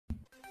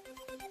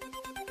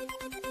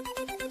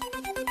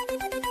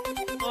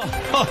Who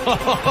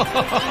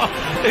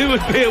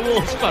would be a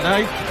Wolves fan,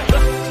 eh?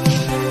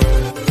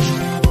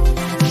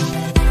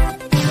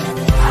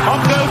 On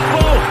goes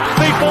ball.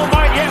 Speedball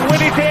might yet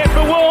win it here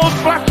for Wolves.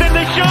 Flash in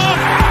the shot.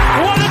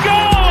 What a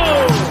goal!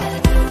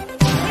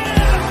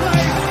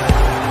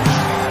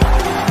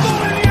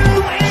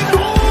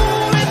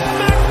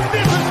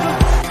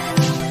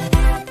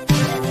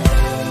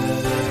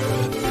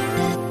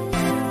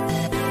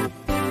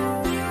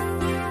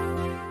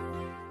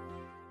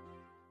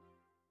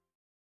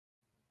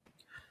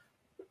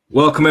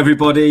 Welcome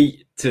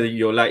everybody to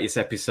your latest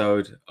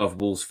episode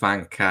of Wolves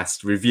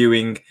Fancast,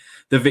 reviewing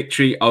the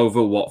victory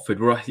over Watford.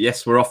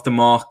 We're off the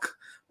mark.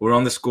 We're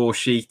on the score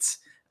sheet,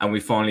 and we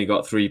finally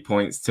got 3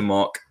 points to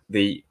mark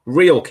the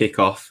real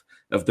kickoff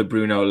of the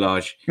Bruno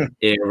Lage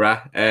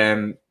era.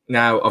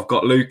 Now I've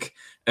got Luke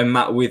and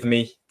Matt with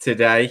me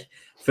today.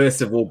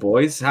 First of all,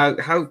 boys,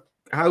 how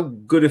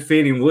good a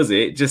feeling was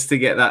it just to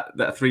get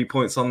that 3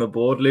 points on the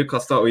board? Luke, I'll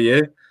start with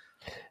you.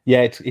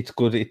 Yeah, it's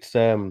good. It's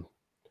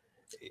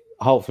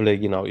hopefully,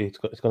 it's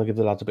going to give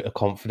the lads a bit of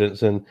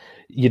confidence, and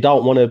you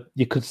don't want to.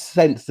 You could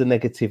sense the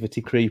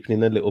negativity creeping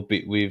in a little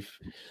bit with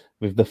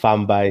the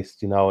fan base,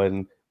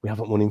 and we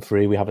haven't won in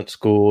 3, we haven't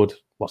scored.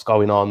 What's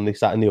going on? This,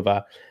 that, and the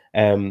other.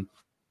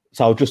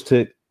 So just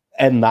to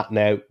end that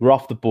now, we're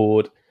off the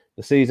board.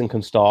 The season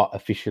can start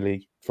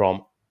officially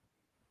from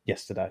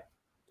Saturday,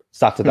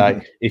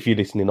 if you're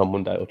listening on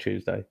Monday or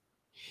Tuesday.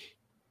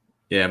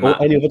 Yeah, Matt.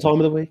 Or any other time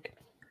of the week.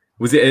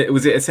 Was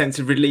it a sense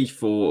of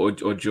relief or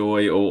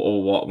joy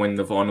or what when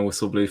the final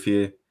whistle blew for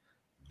you?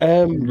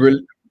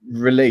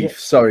 Relief. Yeah.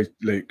 Sorry,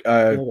 Luke.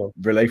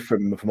 Relief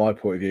from my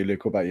point of view.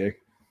 Luke, what about you?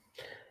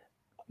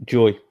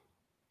 Joy.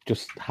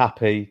 Just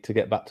happy to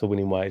get back to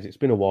winning ways. It's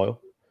been a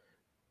while.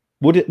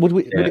 Would it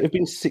have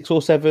been 6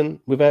 or 7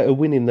 without a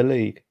win in the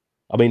league?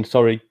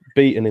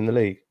 Beaten in the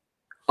league.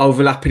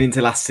 Overlapping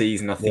into last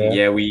season, I think.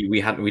 Yeah, we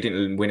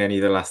didn't win any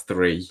of the last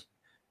 3,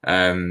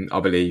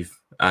 I believe,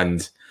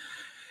 and.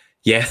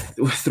 Yeah,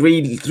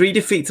 3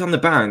 defeats on the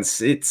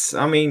bounce.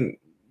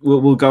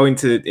 We'll go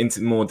into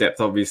more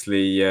depth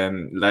obviously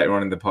later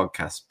on in the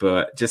podcast,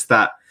 but just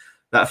that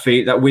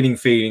winning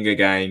feeling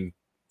again,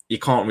 you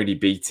can't really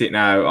beat it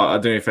now. I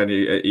don't know if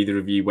either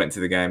of you went to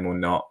the game or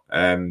not.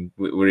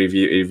 Were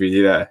either of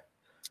you there?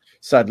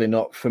 Sadly,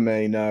 not for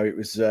me. No, it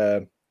was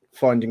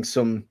finding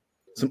some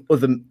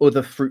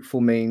other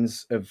fruitful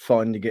means of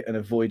finding it and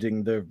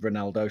avoiding the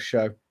Ronaldo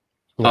show.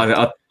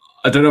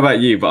 I don't know about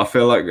you, but I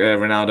feel like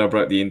Ronaldo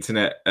broke the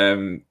internet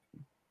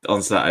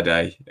on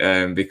Saturday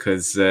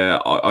because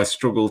I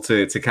struggled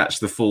to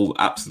catch the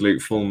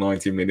absolute full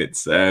 90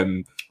 minutes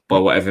by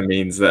whatever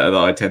means that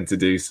I tend to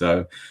do.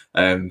 So,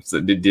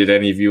 did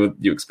any of you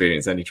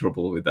experience any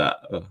trouble with that?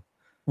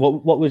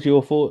 What was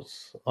your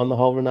thoughts on the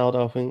whole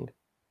Ronaldo thing?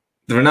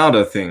 The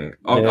Ronaldo thing.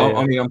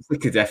 I mean, I'm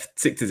sick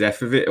to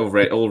death of it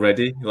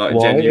already. Like,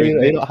 why? Genuinely.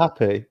 Are you not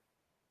happy?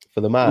 For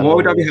the man. Why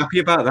would I be happy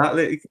about that?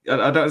 Like, I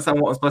don't understand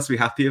what I'm supposed to be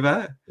happy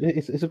about.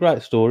 It's a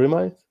great story,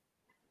 mate.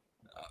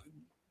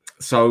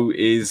 So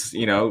is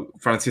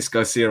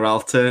Francisco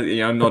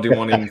Sierralta, nodding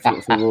one in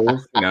for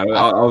Wolves.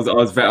 I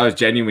was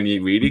genuinely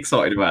really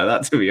excited about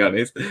that, to be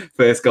honest.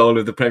 First goal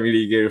of the Premier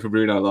League era for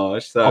Bruno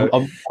Lage. So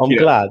I'm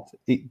glad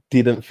it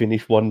didn't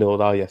finish 1-0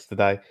 though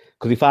yesterday.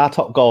 Because if our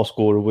top goal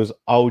scorer was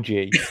OG,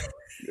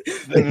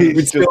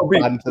 we'd still be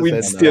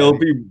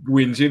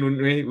whinging,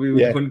 wouldn't we? We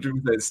would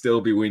 100%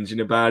 still be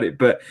whinging about it.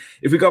 But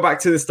if we go back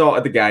to the start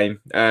of the game,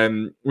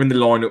 when the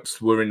lineups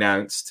were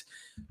announced,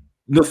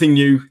 nothing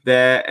new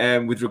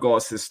there with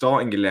regards to the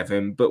starting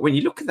 11. But when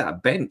you look at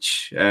that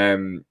bench,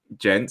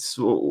 gents,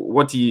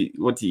 what do you?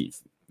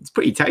 It's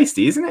pretty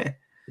tasty, isn't it?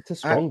 It's a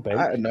strong bench.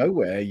 Out of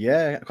nowhere,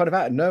 yeah. Kind of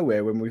out of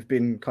nowhere when we've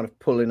been kind of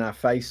pulling our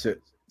face at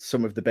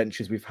some of the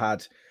benches we've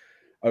had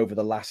over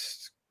the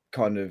last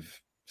kind of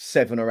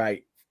 7 or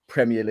 8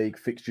 Premier League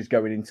fixtures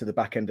going into the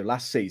back end of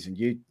last season.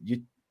 You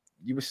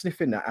were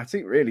sniffing that at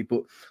it, really.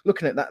 But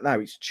looking at that now,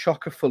 it's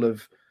chocker full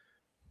of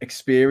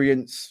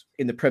experience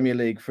in the Premier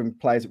League from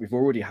players that we've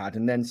already had,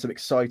 and then some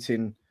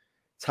exciting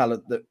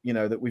talent that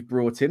that we've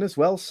brought in as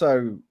well.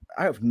 So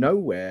out of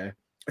nowhere,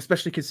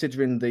 especially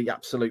considering the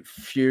absolute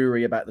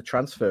fury about the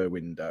transfer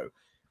window,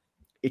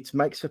 it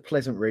makes for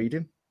pleasant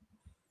reading.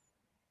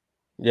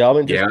 Yeah,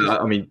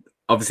 I mean,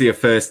 obviously a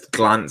first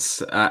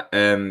glance at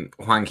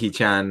Hwang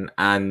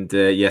and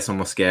Yeson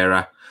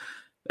Mosquera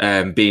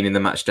being in the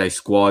matchday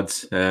squad.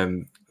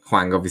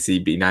 Hwang obviously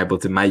being able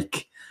to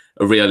make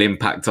a real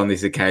impact on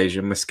this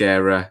occasion.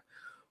 Mosquera,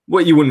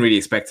 what you wouldn't really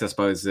expect, I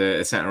suppose,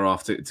 a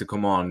centre-half to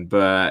come on,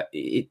 but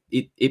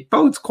it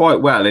bodes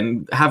quite well.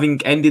 And having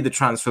ended the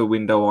transfer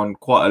window on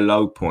quite a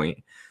low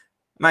point,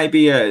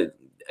 maybe a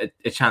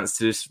chance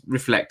to just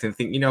reflect and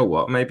think, you know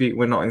what, maybe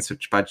we're not in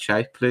such bad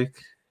shape,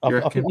 Luke.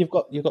 I think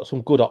you've got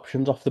some good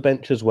options off the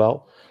bench as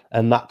well,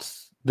 and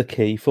that's the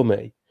key for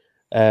me.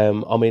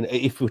 I mean,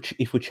 if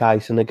we're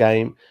chasing a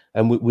game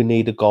and we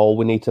need a goal,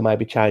 we need to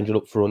maybe change it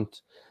up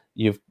front.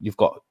 You've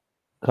got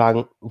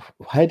Hwang.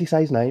 How do you say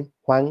his name?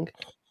 Hwang.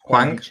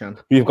 Hwang.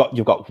 You've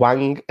got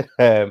Hwang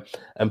and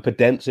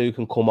Podence who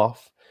can come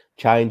off,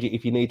 change it.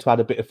 If you need to add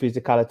a bit of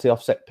physicality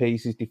off set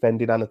pieces,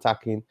 defending and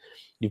attacking,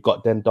 you've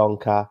got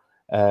Dendoncker,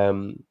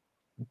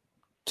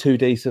 two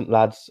decent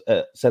lads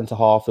at centre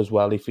half as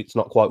well, if it's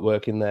not quite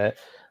working there.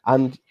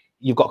 And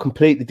you've got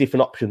completely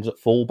different options at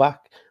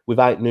fullback.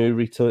 Without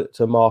Nuri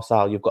to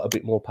Marcel, you've got a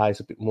bit more pace,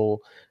 a bit more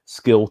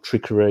skill,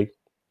 trickery,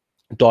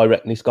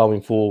 directness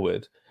going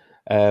forward.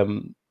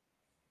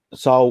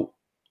 So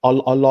I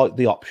like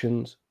the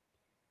options.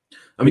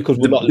 I mean, because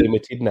we're not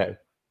limited now.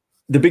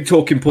 The big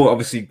talking point,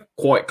 obviously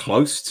quite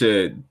close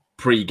to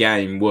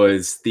pre-game,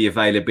 was the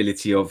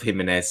availability of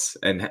Jimenez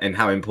and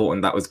how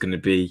important that was going to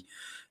be.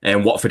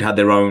 And Watford had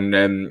their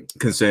own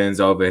concerns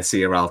over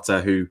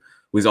Cillit, who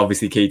was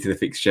obviously key to the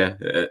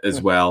fixture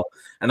as well.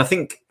 And I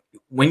think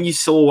when you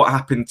saw what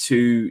happened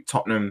to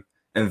Tottenham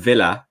and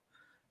Villa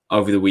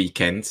over the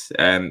weekend,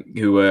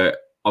 who were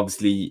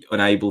obviously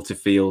unable to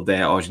field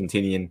their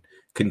Argentinian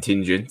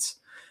contingent,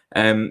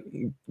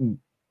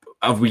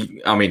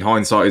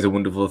 hindsight is a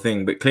wonderful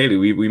thing, but clearly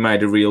we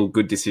made a real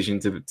good decision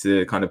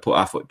to kind of put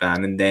our foot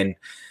down and then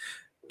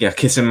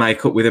kiss and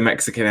make up with a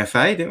Mexican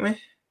FA, didn't we?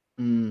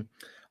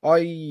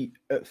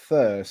 At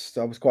first,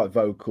 I was quite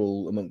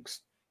vocal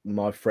amongst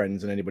my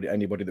friends and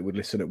anybody that would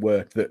listen at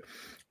work that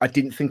I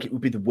didn't think it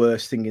would be the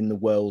worst thing in the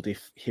world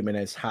if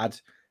Jimenez have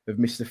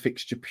missed the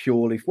fixture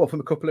purely, from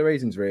a couple of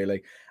reasons,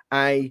 really.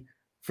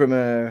 From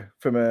a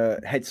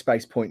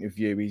headspace point of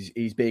view,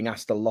 he's being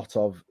asked a lot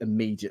of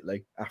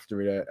immediately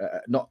after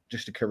not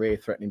just a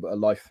career-threatening but a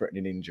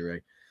life-threatening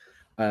injury.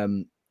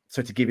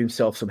 So to give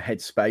himself some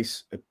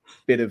headspace, a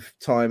bit of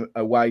time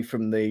away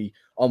from the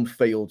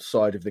on-field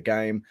side of the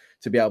game,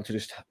 to be able to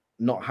just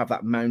not have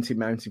that mounting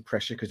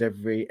pressure, because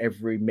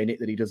every minute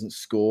that he doesn't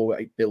score,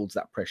 it builds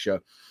that pressure.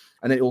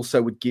 And it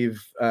also would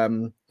give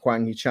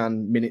Hwang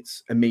Hee-chan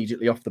minutes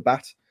immediately off the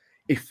bat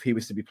if he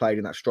was to be played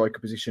in that striker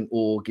position,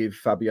 or give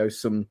Fabio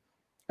some,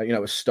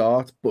 a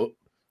start. But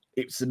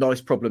it's a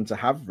nice problem to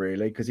have,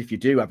 really, because if you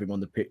do have him on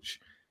the pitch,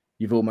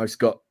 you've almost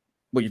got,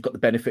 you've got the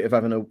benefit of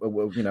having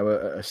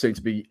a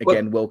soon-to-be,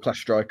 again, world-class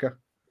striker.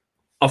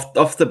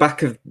 Off the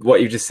back of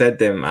what you just said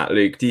there, Matt,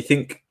 Luke, do you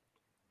think,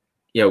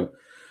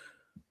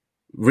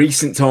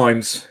 recent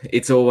times,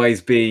 it's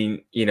always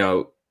been,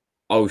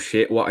 oh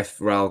shit, what if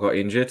Raul got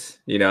injured?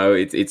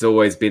 It's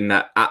always been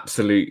that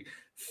absolute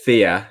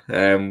fear,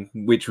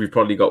 which we've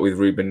probably got with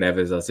Ruben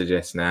Neves, I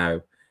suggest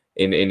now,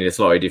 in a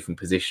slightly different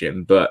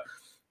position. But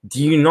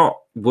do you not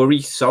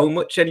worry so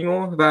much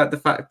anymore about the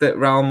fact that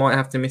Raul might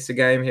have to miss a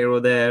game here or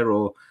there?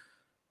 Or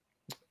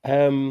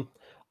the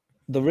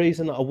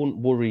reason I wouldn't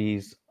worry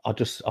is I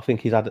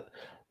think he's had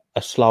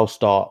a slow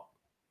start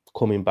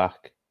coming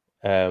back.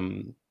 As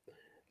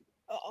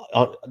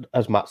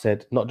Matt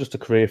said, not just a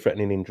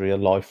career-threatening injury, a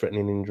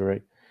life-threatening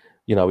injury.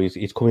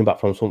 He's coming back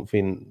from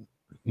something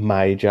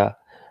major.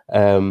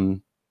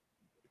 But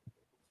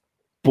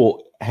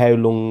how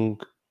long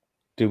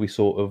do we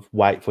sort of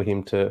wait for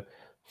him to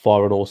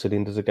fire on all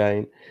cylinders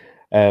again?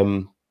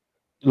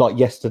 Like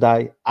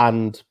yesterday,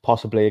 and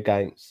possibly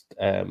against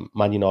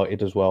Man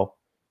United as well,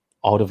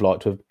 I would have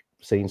liked to have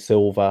seen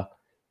Silva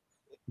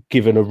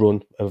given a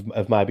run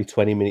of maybe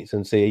 20 minutes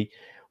and see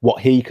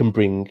what he can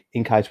bring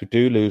in case we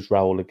do lose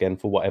Raul again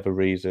for whatever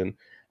reason.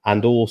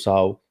 And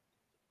also,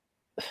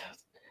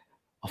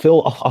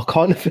 I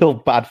kind of feel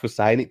bad for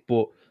saying it,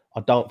 but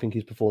I don't think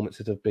his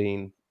performances have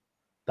been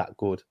that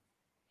good.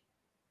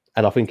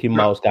 And I think in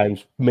most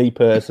games, me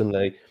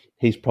personally,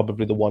 he's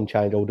probably the one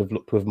change I would have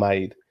looked to have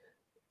made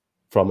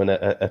from an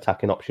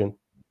attacking option.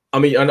 I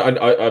mean,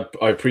 I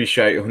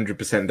appreciate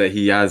 100% that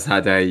he has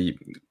had a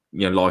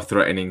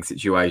life-threatening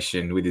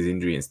situation with his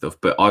injury and stuff,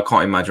 but I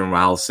can't imagine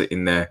Raul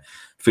sitting there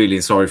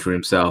feeling sorry for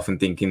himself and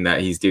thinking that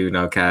he's doing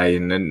okay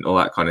and all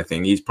that kind of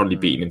thing. He's probably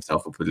beating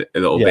himself up a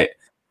little bit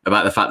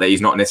about the fact that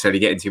he's not necessarily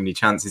getting too many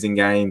chances in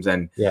games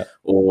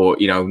or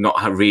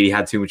not really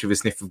had too much of a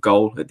sniff of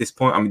goal at this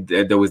point. I mean,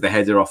 there was the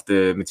header off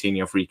the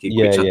Moutinho free kick,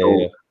 which I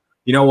thought,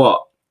 you know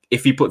what,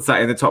 if he puts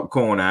that in the top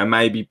corner,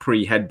 maybe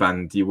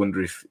pre-headband, you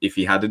wonder if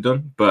he had it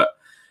done. But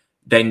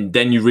then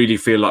you really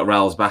feel like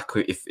Raul's back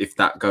if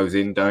that goes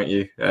in, don't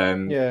you?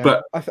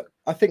 But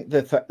I think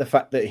the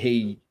fact that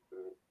he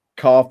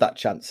carved that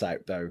chance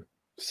out, though,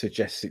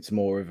 suggests it's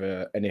more of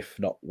an if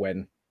not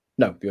when.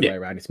 No, the other way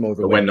around. It's more of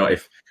a when not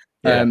if.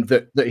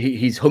 That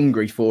he's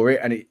hungry for it,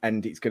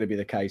 and it's going to be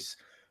the case.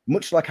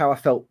 Much like how I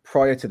felt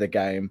prior to the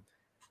game,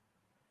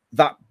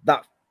 that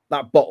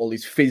bottle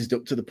is fizzed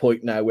up to the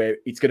point now where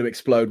it's going to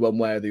explode one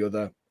way or the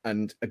other,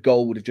 and a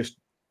goal would have just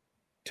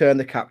turned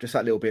the cap just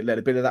that little bit, let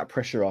a bit of that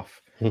pressure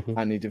off,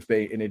 and it'd have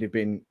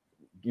been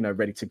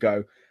ready to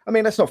go. I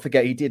mean, let's not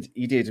forget he did,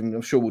 and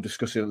I'm sure we'll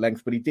discuss it at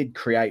length, but he did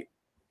create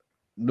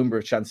a number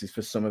of chances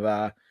for some of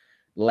our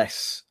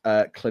less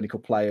clinical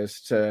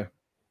players to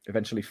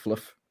eventually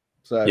fluff.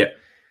 So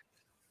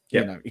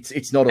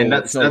it's not all. And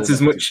that's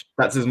as much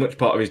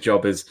part of his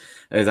job as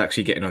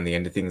actually getting on the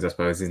end of things, I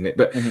suppose, isn't it?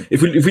 But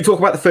if we talk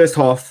about the first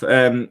half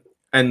and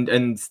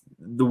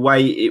the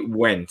way it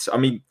went, I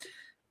mean,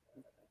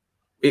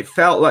 it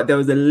felt like there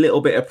was a little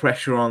bit of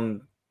pressure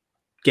on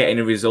getting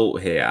a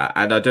result here,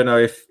 and I don't know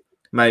if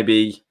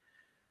maybe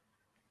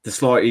the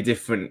slightly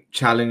different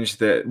challenge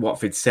that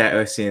Watford set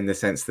us in the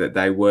sense that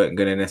they weren't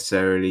going to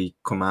necessarily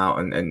come out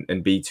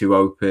and be too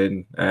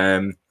open.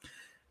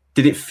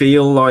 Did it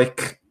feel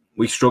like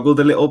we struggled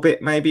a little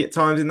bit maybe at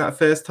times in that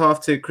first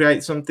half to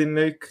create something,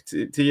 Luke,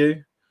 to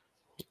you?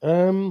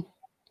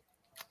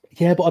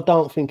 Yeah, but I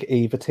don't think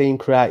either team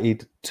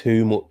created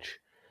too much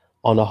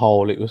on a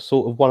whole. It was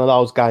sort of one of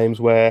those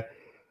games where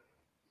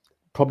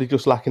probably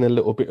just lacking a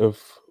little bit of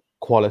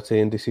quality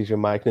and decision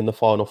making in the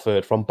final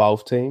third from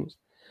both teams.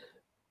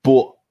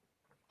 But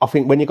I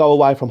think when you go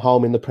away from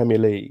home in the Premier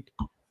League,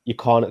 you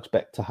can't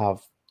expect to have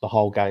the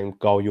whole game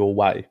go your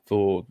way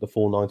for the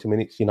full 90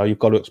 minutes. You know, you've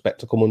got to expect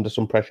to come under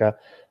some pressure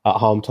at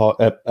home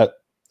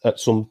at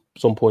some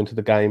point of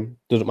the game.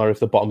 Doesn't matter if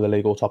they're bottom of the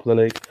league or top of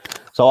the league.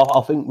 So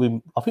I think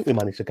we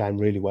managed the game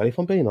really well, if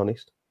I'm being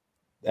honest.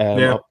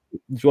 If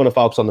you want to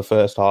focus on the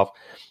first half,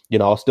 you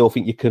know, I still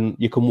think you can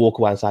walk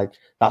away and say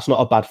that's not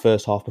a bad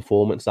first half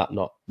performance. That's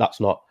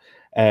not.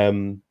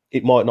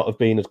 It might not have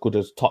been as good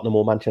as Tottenham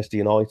or Manchester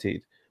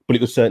United, but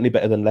it was certainly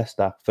better than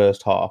Leicester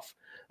first half,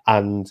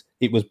 and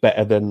it was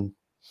better than.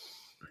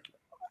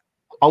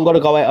 I'm going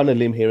to go out on a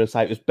limb here and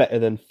say it was better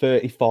than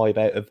 35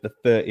 out of the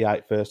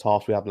 38 first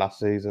halves we had last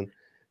season.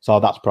 So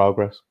that's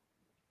progress.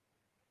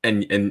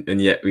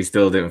 And yet we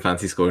still didn't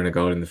fancy scoring a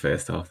goal in the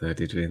first half, though,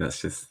 did we? That's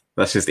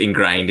just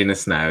ingrained in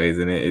us now,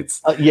 isn't it? It's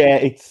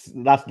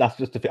that's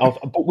just a thing.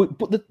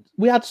 But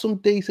we had some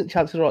decent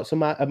chances, right?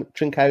 Some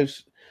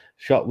Trincão's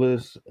shot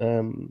was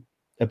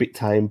a bit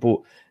tame,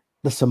 but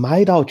the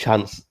Semedo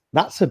chance,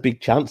 that's a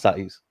big chance. That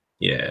is.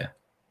 Yeah,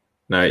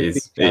 no, it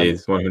is. It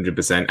is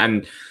 100%,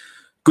 and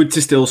good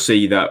to still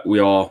see that we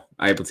are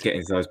able to get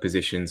into those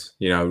positions.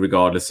 You know,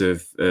 regardless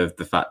of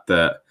the fact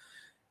that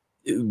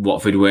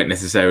Watford weren't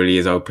necessarily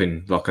as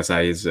open, like I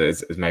say,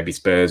 as maybe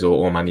Spurs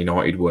or Man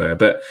United were.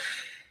 But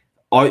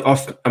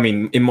I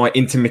mean, in my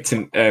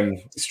intermittent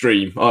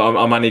stream,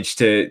 I managed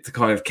to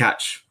kind of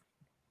catch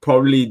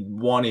probably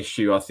one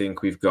issue I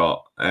think we've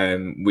got,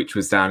 which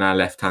was down our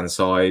left-hand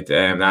side.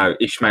 Now,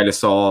 Ismail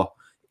Assar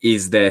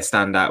is their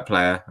standout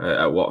player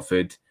at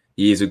Watford.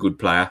 He is a good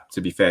player,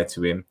 to be fair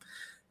to him.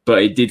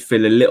 But it did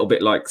feel a little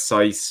bit like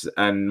Saiss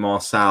and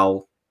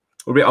Marcel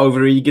a bit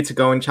over eager to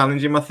go and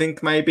challenge him. I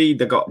think maybe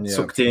they got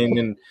sucked in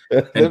and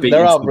beat they're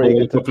the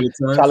ball a couple of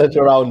times. Challenge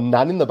our own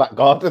nan in the back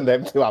garden,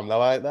 them two, am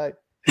though, aren't they?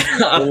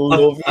 I've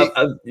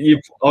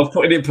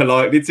put it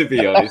politely, to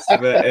be honest.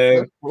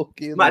 But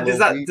Matt, does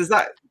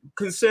that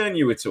concern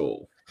you at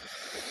all?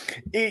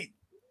 It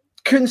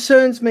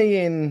concerns me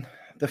in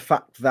the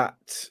fact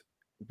that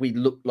we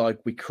look like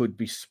we could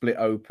be split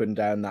open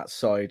down that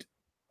side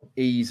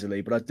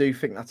easily, but I do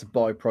think that's a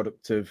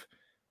byproduct of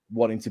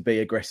wanting to be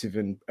aggressive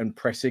and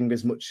pressing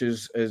as much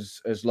as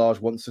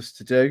Lars wants us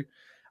to do.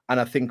 And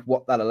I think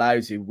what that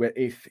allows you,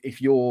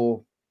 if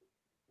you're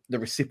the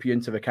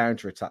recipient of a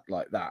counter attack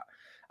like that,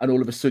 and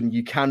all of a sudden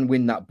you can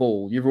win that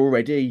ball, you've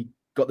already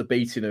got the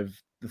beating of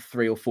the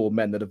 3 or 4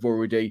 men that have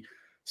already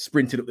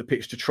sprinted up the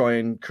pitch to try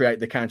and create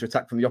the counter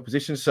attack from the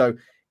opposition. So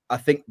I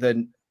think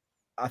the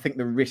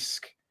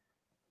risk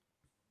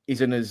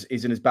isn't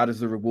as bad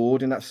as the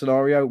reward in that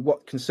scenario.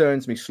 What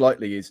concerns me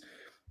slightly is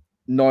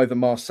neither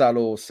Marcel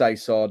or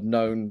Saiss are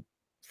known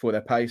for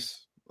their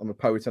pace. I'm a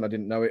poet and I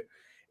didn't know it.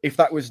 If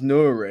that was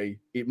Nouri,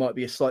 it might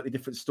be a slightly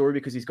different story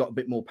because he's got a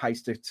bit more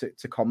pace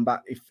to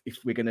combat if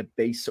we're going to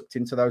be sucked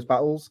into those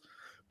battles.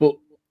 But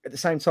at the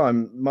same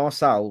time,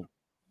 Marcel,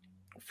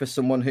 for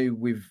someone who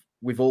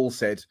we've all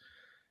said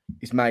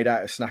is made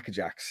out of Snacker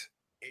Jacks,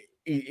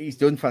 he's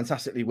done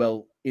fantastically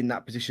well in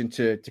that position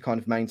to kind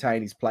of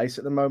maintain his place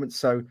at the moment.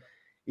 So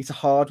it's a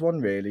hard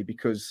one, really,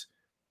 because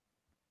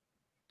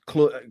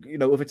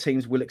other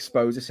teams will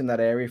expose us in that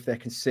area if they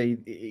can see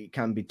it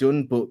can be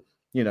done. But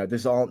there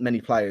aren't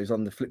many players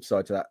on the flip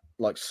side to that,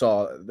 like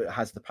Sarr, that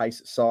has the pace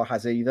that Sarr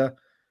has either.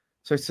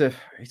 So it's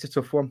a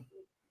tough one.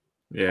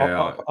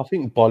 Yeah, I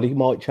think Bolly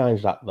might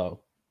change that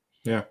though.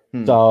 Yeah.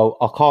 So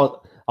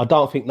I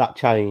don't think that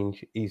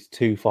change is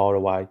too far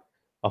away.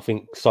 I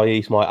think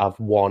Saiss might have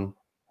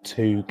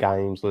 1-2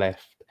 games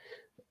left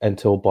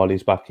until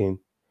Bolly's back in,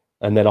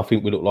 and then I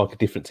think we look like a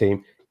different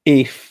team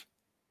if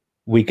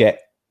we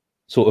get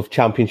sort of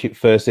Championship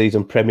first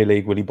season Premier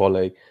League Willy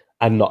Bolly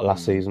and not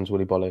last season's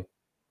Willy Bolly.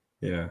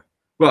 Yeah.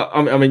 Well,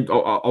 I mean,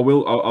 I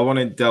want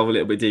to delve a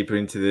little bit deeper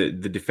into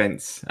the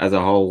defence as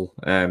a whole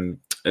a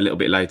little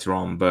bit later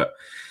on, but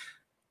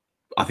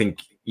I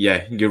think,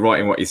 yeah, you're right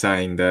in what you're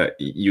saying that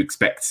you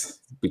expect,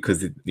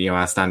 because our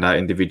standout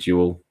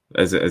individual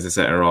as a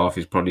centre half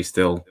is probably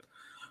still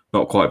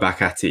not quite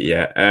back at it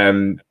yet.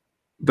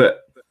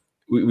 But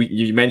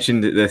you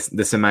mentioned the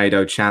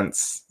Semedo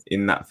chance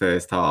in that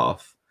first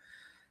half.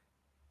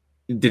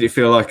 Did it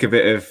feel like a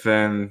bit of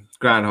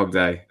Groundhog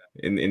Day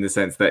in the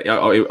sense that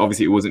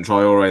obviously it wasn't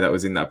Traore that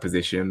was in that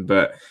position,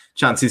 but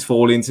chances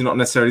fall into not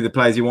necessarily the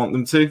players you want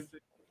them to?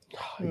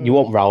 You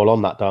want Raul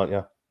on that, don't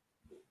you?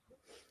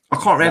 I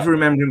can't ever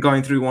remember him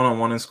going through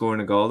one-on-one and scoring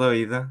a goal, though,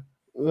 either.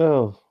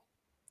 Well,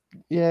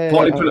 yeah.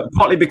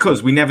 Partly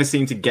because we never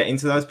seem to get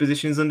into those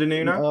positions under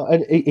Nuno.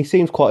 And he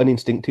seems quite an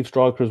instinctive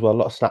striker as well. A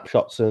lot of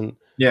snapshots and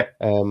Yeah.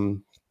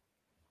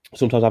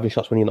 Sometimes having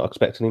shots when you're not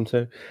expecting him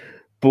to.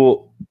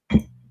 But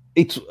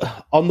it's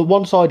on the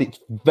one side, it's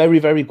very,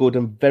 very good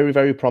and very,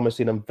 very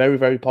promising and very,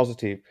 very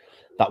positive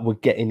that we're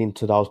getting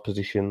into those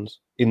positions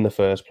in the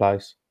first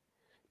place,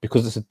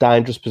 because it's a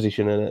dangerous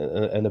position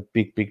and a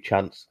big, big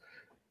chance.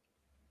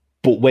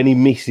 But when he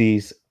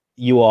misses,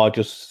 you are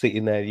just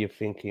sitting there, you're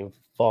thinking,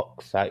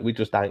 fuck's sake, we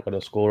just ain't going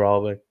to score,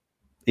 are we?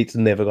 It's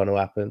never going to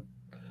happen.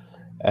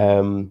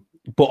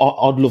 But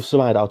I'd love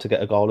Semedo to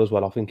get a goal as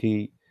well. I think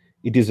he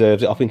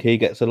deserves it. I think he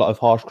gets a lot of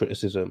harsh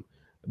criticism,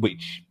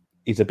 which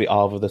is a bit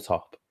over the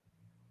top.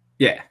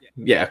 Yeah,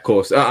 of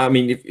course. I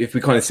mean, if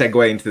we kind of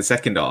segue into the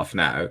second half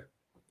now,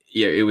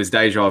 yeah, it was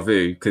deja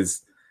vu,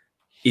 because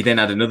he then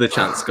had another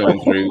chance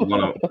going through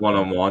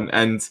one-on-one,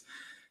 and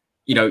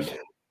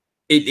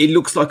it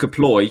looks like a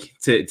ploy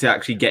to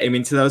actually get him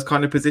into those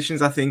kind of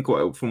positions. I think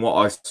from what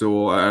I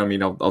saw, I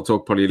mean, I'll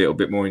talk probably a little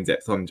bit more in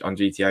depth on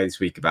GTA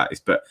this week about this,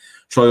 but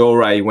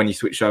Traore, when he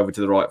switched over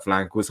to the right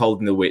flank, was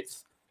holding the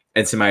width,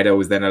 and Semedo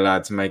was then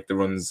allowed to make the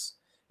runs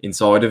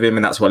inside of him,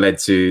 and that's what led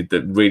to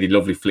the really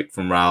lovely flick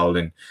from Raul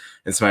and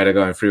Semedo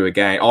going through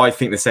again. I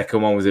think the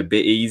second one was a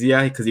bit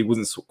easier because he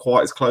wasn't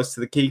quite as close to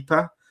the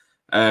keeper.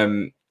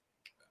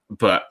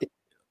 But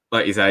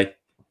like you say,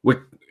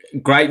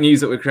 great news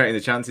that we're creating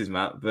the chances,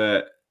 Matt.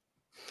 But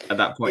at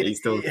that point, he's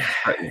still.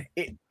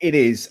 It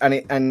is,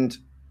 and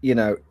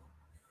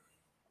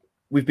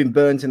we've been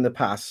burnt in the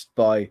past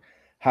by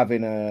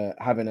having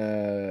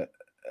a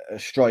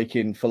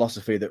striking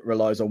philosophy that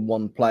relies on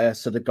one player,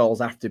 so the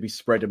goals have to be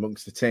spread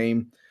amongst the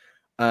team.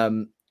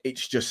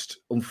 It's just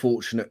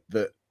unfortunate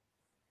that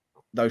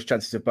those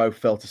chances have both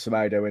fell to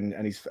Semedo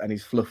and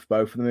he's fluffed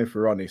both of them, if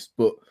we're honest.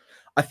 But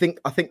I think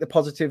the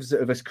positives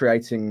of us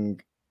creating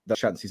the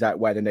chances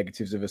outweigh the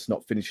negatives of us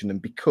not finishing them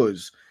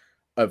because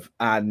of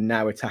our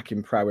now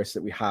attacking prowess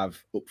that we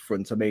have up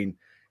front. I mean,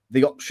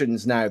 the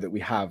options now that we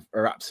have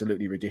are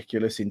absolutely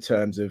ridiculous in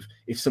terms of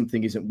if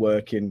something isn't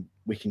working,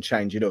 we can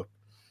change it up.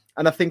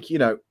 And I think, you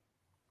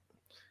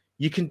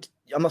can,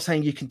 I'm not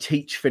saying you can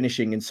teach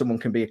finishing and someone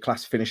can be a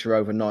class finisher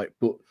overnight,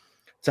 but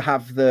to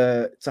have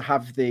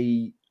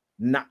the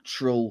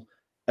natural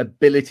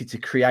ability to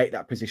create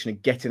that position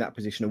and get in that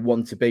position and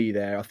want to be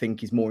there, I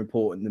think is more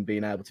important than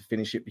being able to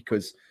finish it,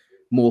 because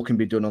more can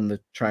be done on the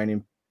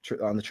training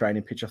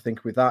pitch, I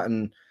think, with that.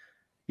 And,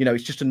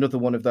 it's just another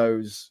one of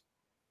those,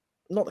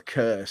 not a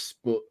curse,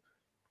 but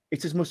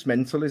it's as much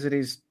mental as it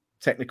is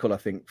technical, I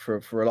think, for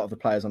a lot of the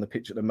players on the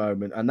pitch at the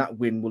moment. And that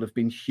win will have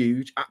been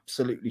huge,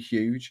 absolutely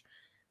huge.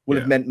 Will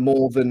have meant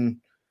more than,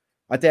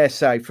 I dare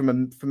say, from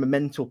a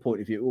mental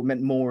point of view, it will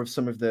meant more of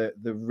some of the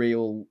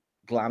real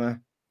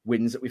glamour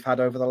wins that we've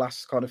had over the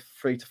last kind of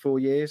 3 to 4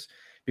 years,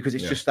 because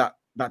it's just that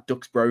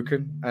duck's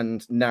broken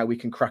and now we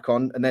can crack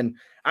on. And then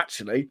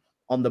actually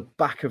on the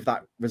back of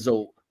that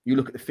result, you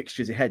look at the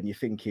fixtures ahead and you're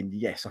thinking,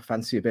 yes, I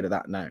fancy a bit of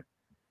that now.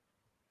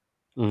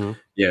 Mm-hmm.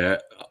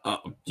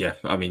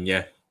 I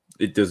mean,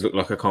 it does look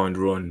like a kind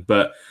run,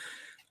 but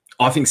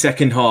I think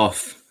second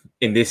half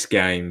in this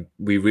game,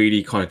 we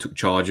really kind of took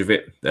charge of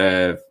it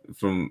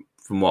from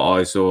what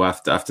I saw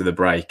after the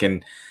break.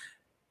 And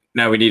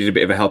now we needed a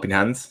bit of a helping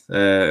hand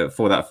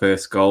for that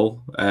first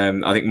goal.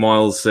 I think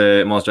Miles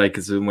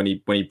Jacobson, when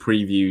he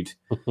previewed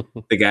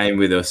the game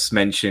with us,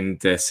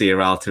 mentioned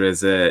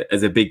Cillit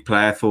as a big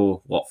player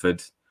for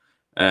Watford,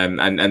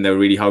 and they were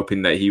really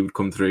hoping that he would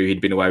come through.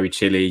 He'd been away with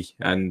Chile,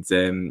 and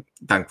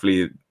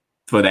thankfully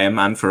for them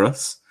and for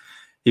us,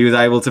 he was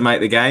able to make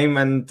the game.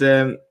 And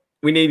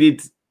we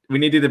needed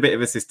a bit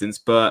of assistance,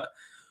 but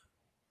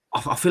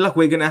I feel like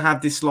we're going to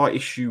have this slight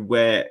issue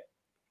where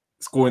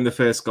scoring the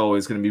first goal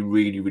is going to be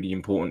really, really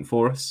important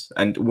for us.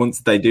 And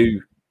once they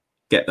do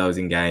get those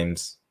in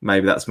games,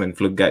 maybe that's when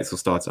floodgates will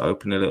start to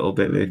open a little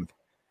bit, Luke.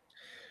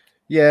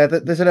 Yeah,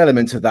 there's an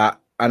element of that.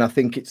 And I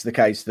think it's the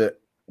case that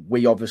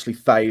we obviously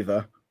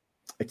favour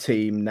a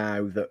team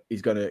now that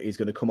is going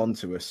to come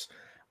onto us,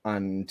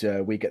 and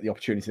we get the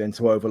opportunity then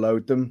to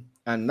overload them.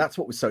 And that's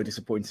what was so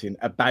disappointing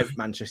about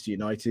Manchester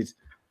United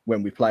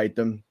when we played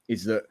them,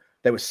 is that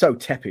they were so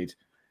tepid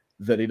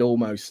that it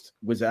almost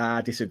was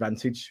our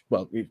disadvantage.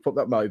 Well,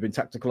 that might have been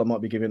tactical. I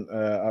might be giving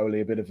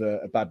Oli a bit of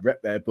a bad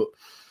rep there. But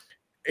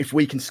if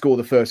we can score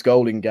the first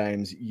goal in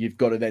games, you've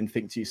got to then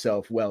think to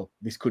yourself, well,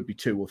 this could be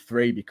 2 or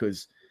 3,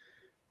 because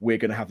we're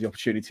going to have the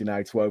opportunity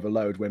now to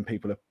overload when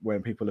people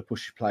are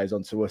pushing players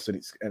onto us, and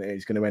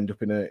it's going to end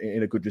up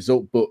in a good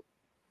result. But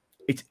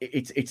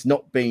it's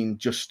not been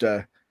just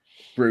a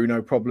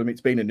Bruno problem.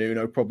 It's been a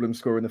Nuno problem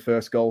scoring the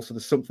first goal. So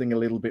there's something a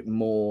little bit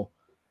more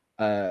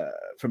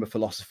from a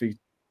philosophy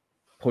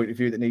point of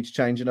view that needs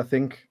changing, I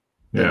think.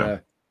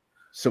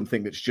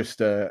 Something that's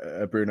just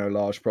a Bruno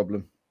Lage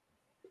problem.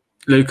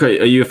 Luke, are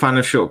you a fan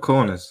of short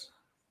corners?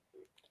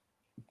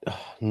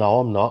 No,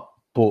 I'm not,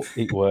 but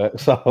it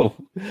works. So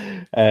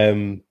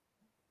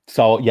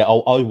yeah,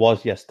 I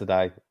was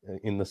yesterday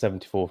in the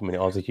 74th minute.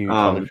 I was a huge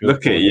fan of short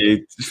look corners. at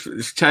you.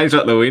 It's changed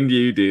like the wind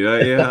you do,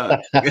 don't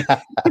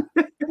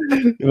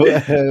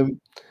you?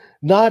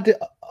 No,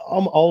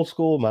 I'm old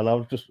school, man. I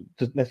was just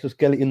let's just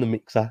get it in the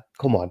mixer.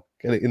 Come on,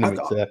 get it in the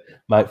mix to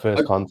make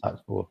first contact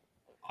for.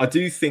 I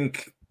do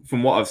think,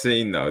 from what I've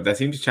seen, though, they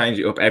seem to change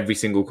it up every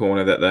single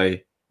corner that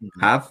they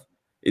have.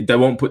 They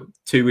won't put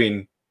two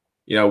in,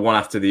 one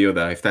after the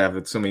other if they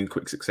have some in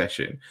quick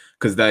succession,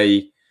 because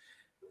they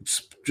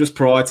just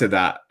prior to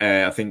that,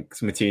 I think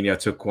Matinho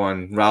took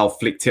one. Ralph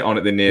flicked it on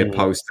at the near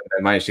post and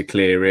they managed to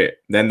clear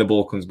it. Then the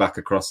ball comes back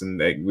across and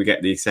we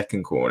get the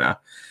second corner.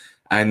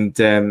 And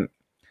I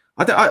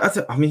don't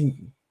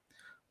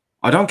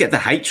get the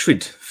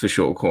hatred for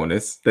short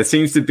corners. There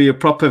seems to be a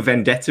proper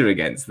vendetta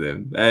against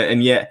them.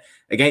 And yet,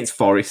 against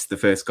Forest, the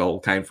first goal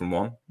came from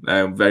one.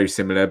 Very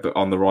similar, but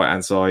on the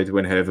right-hand side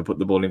when Hervé put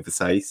the ball in for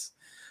Saïs.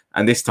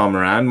 And this time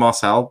around,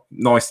 Marcel,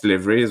 nice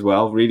delivery as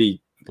well,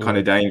 really kind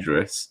of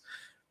dangerous.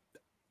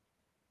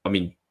 I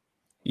mean,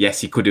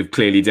 yes, he could have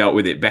clearly dealt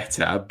with it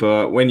better,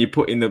 but when you're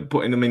putting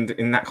them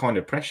in that kind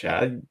of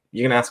pressure,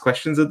 you're going to ask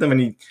questions of them,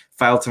 and he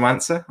failed to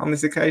answer on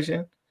this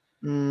occasion.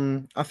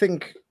 I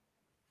think,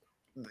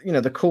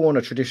 the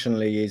corner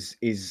traditionally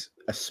is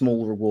a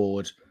small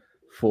reward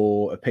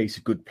for a piece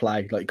of good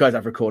play. Like, guys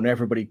have a corner,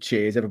 everybody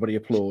cheers, everybody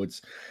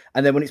applauds,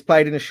 and then when it's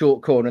played in a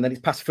short corner, and then it's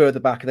passed further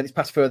back, and then it's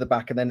passed further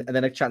back, and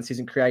then a chance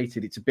isn't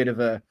created, it's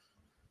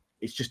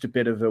just a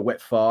bit of a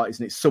wet fart,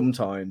 isn't it?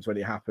 Sometimes when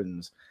it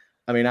happens.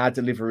 I mean, our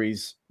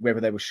deliveries,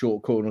 whether they were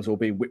short corners or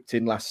being whipped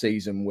in last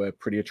season, were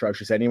pretty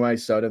atrocious anyway.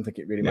 So I don't think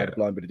it really made a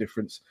blind bit of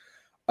difference.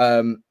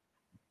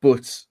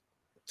 But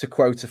to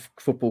quote a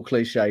football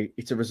cliche,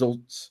 it's a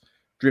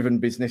results-driven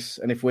business.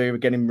 And if we're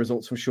getting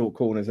results from short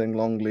corners, then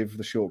long live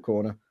the short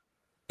corner.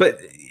 But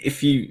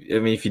if you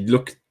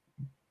look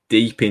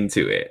deep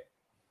into it,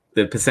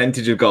 the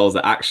percentage of goals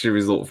that actually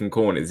result from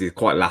corners is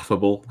quite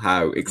laughable.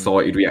 How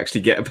excited we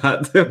actually get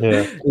about them.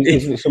 Yeah,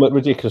 isn't it something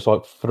ridiculous,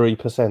 like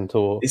 3%,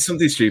 or it's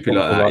something stupid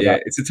like that? Yeah,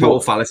 it's a total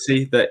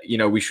fallacy that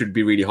we should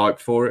be really hyped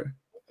for it.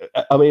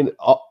 I mean,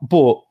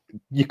 but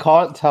you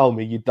can't tell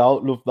me you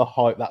don't love the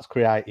hype that's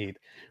created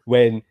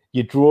when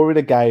you're drawing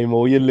a game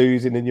or you're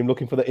losing and you're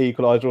looking for the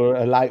equaliser or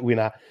a late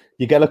winner.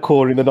 You get a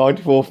corner in the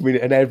 94th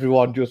minute and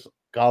everyone just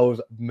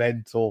goes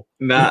mental.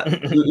 Nah,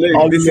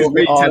 Luke, this is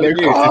me telling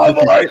you.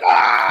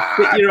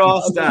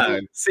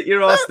 Sit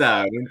your ass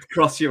down and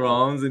cross your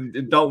arms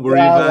and don't worry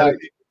about it.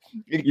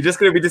 You're just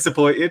going to be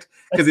disappointed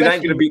because it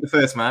ain't going to beat the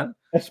first man.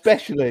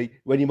 Especially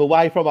when you're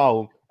away from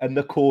home and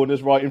the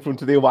corner's right in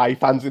front of the away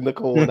fans in the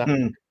corner.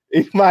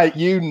 Mate,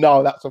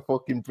 that's a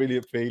fucking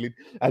brilliant feeling.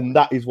 And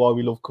that is why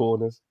we love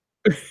corners.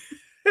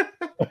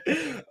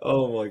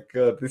 Oh my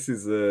god, this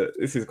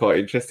is quite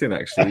interesting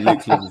actually.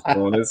 Luke loves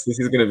corners. This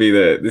is going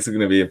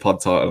to be a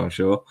pod title, I'm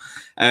sure.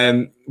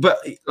 But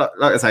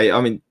like I say,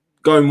 I mean,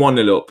 going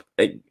 1-0 up,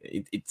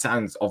 it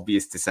sounds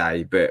obvious to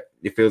say, but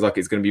it feels like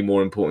it's going to be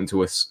more important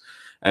to us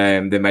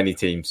than many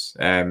teams.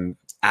 And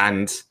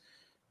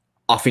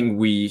I think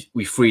we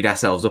freed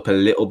ourselves up a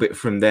little bit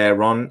from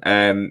there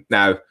on.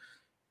 Now,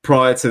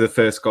 prior to the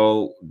first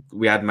goal,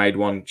 we had made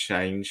one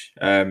change.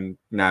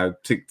 Now,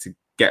 to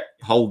get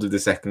hold of the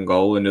second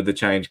goal, another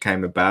change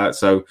came about.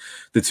 So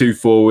the two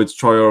forwards,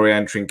 Traoré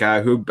and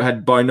Trincao, who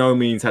had by no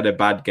means had a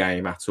bad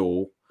game at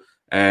all,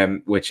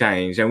 were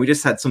changed. And we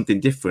just had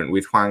something different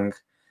with Hwang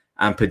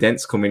and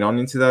Podence coming on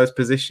into those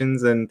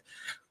positions. And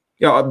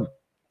how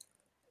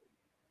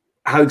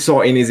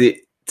exciting is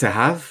it to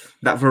have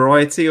that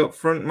variety up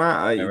front,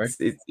 Matt?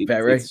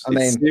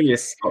 It's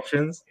serious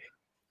options.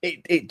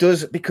 It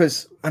does,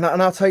 because, and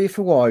I'll tell you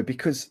for why,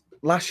 because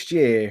last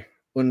year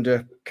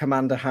under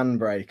Commander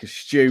Handbrake, as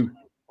Stu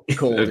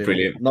called him,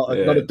 brilliant. Not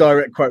a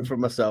direct quote from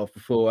myself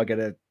before I get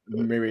a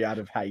myriad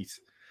of hate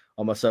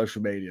on my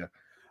social media.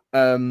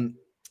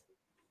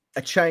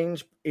 A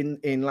change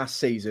in last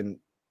season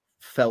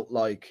felt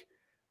like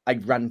a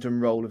random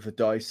roll of the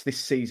dice. This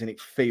season, it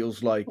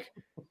feels like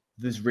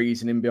there's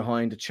reasoning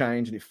behind a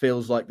change, and it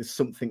feels like there's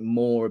something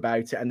more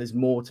about it, and there's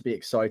more to be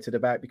excited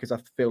about, because I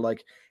feel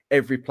like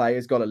every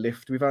player's got a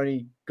lift. We've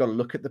only got to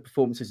look at the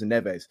performances of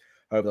Neves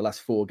over the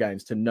last 4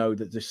 games to know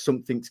that there's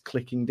something's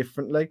clicking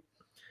differently.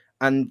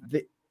 And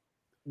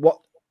what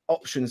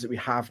options that we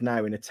have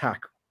now in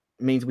attack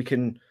means we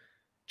can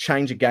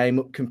change a game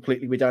up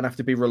completely. We don't have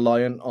to be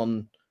reliant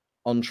on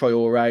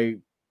Traoré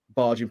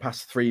barging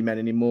past 3 men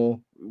anymore.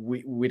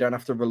 We don't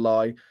have to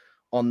rely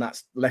on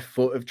that left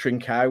foot of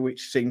Trincao,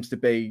 which seems to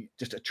be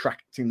just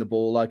attracting the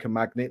ball like a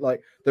magnet.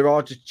 Like, there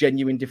are just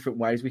genuine different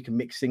ways we can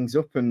mix things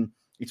up, and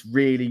it's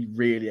really,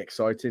 really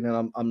exciting.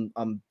 And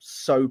I'm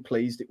so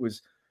pleased it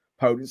was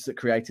Podence that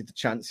created the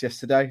chance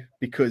yesterday,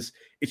 because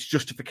it's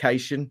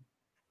justification.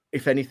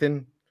 If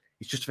anything,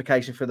 it's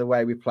justification for the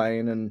way we're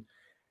playing, and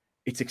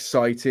it's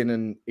exciting,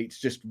 and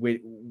it's just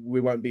we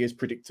won't be as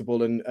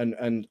predictable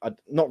and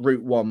not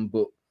route one,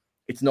 but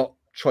it's not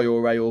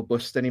Traoré or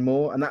bust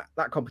anymore, and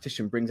that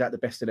competition brings out the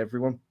best in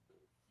everyone.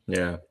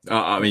 Yeah,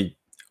 I mean,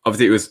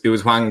 obviously it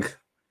was Hwang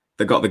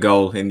that got the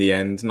goal in the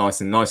end,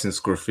 nice and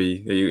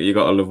scruffy. You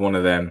got to love one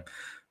of them.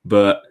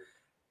 But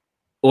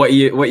what are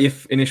your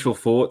initial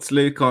thoughts,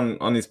 Luke,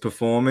 on his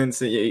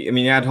performance? I mean,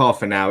 he had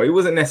half an hour. He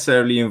wasn't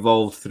necessarily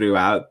involved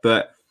throughout,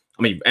 but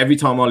I mean, every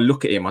time I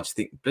look at him, I just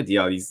think, bloody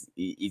hell, he's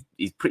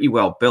pretty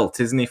well built,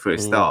 isn't he, for a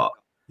start?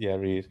 Yeah,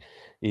 he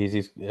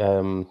is.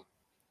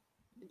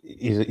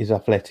 He's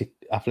athletic.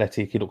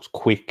 He looks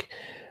quick.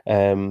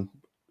 Good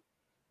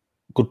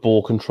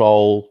ball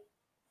control.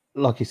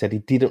 Like you said, he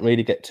didn't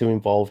really get too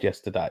involved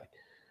yesterday,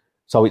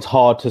 so it's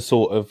hard to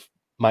sort of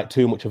make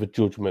too much of a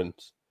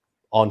judgment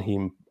on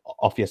him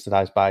off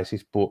yesterday's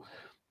basis. But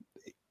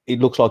it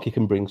looks like he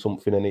can bring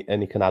something,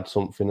 and he can add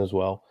something as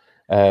well.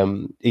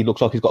 He looks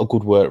like he's got a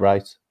good work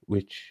rate,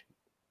 which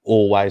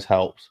always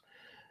helps.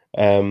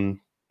 And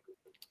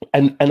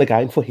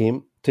again, for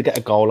him to get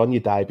a goal on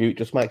your debut, it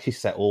just makes you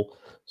settle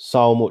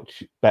so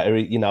much better.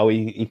 You know,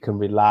 he can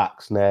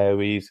relax now.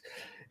 He's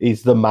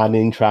the man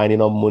in training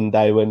on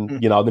Monday when,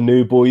 you know, the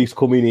new boy's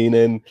coming in,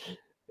 and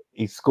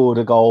he scored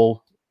a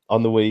goal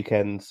on the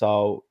weekend.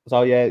 So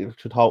yeah, it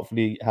should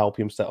hopefully help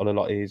him settle a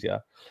lot easier.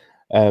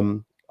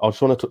 I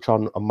just want to touch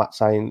on Matt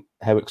saying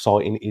how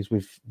exciting it is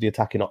with the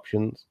attacking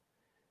options.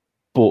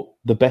 But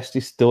the best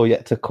is still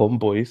yet to come,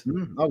 boys.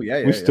 Oh,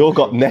 yeah. We've still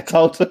got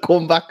Neto to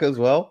come back as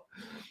well.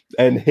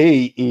 And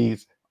he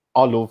is,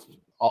 I love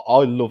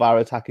our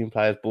attacking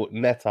players, but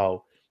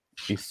Neto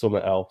is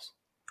something else.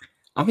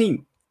 I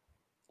mean,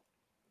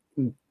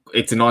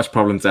 it's a nice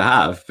problem to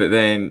have, but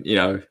then, you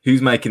know,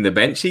 who's making the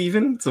bench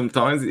even?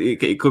 Sometimes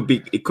it could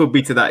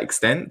be to that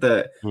extent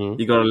that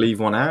you got to leave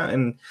one out.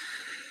 And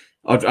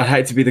I'd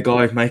hate to be the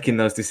guy making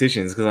those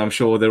decisions, because I'm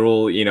sure they're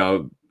all, you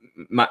know,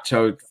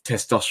 macho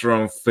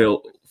testosterone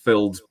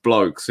filled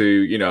blokes who,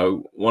 you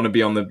know, want to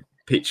be on the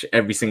pitch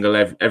every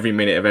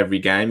minute of every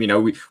game. You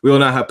know, we all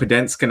know how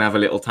Podence can have a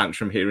little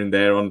tantrum here and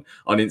there on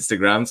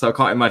Instagram, so I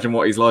can't imagine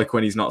what he's like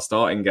when he's not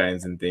starting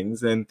games and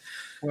things. And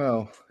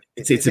well,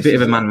 it's a bit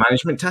of a man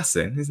management task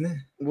then, isn't it?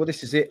 Well,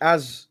 this is it.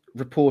 As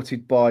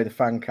reported by the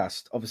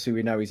Fancast, obviously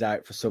we know he's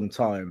out for some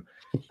time,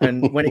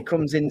 and when it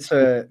comes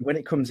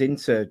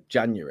into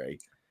January,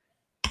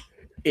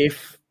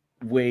 if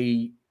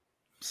we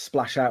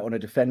splash out on a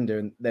defender,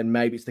 and then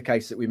maybe it's the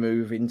case that we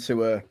move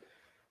into a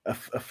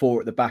four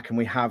at the back and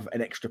we have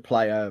an extra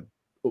player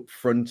up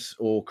front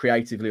or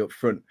creatively up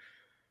front,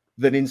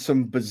 then in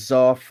some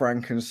bizarre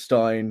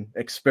Frankenstein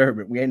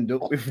experiment, we end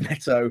up with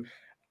Neto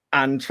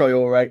and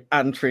Traore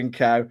and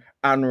Trincao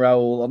and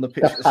Raul on the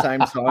pitch at the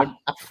same time.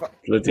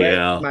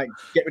 Mate,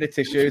 get rid of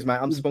tissues, mate.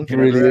 I'm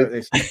spunking over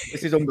this.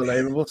 This is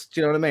unbelievable. Do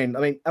you know what I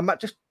mean? And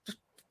Matt, just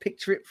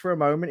picture it for a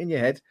moment in your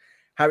head,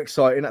 how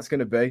exciting that's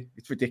going to be.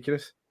 It's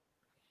ridiculous.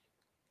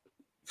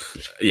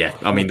 Yeah,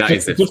 I mean, that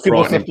is a just give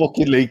us a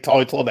fucking league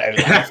title now.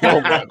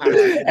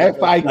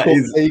 FA Cup,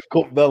 League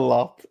Cup, the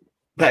lot.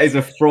 That is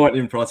a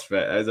frightening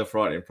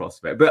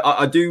prospect. But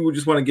I do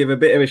just want to give a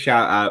bit of a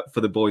shout out for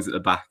the boys at the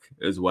back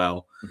as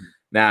well.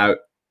 Now,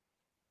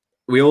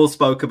 we all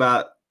spoke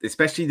about,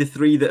 especially the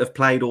three that have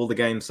played all the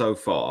games so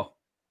far,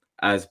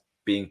 as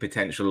being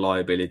potential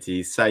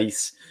liabilities.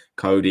 Sace,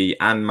 Cody,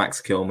 and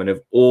Max Kilman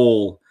have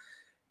all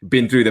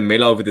been through the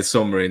mill over the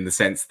summer, in the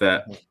sense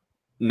that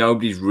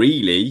nobody's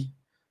really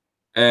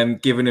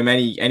given him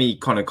any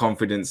kind of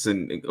confidence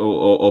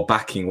or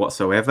backing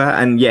whatsoever.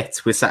 And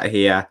yet we're sat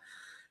here.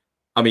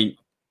 I mean,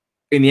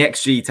 in the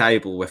XG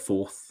table, we're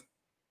fourth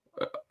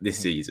this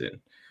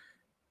season.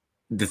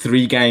 The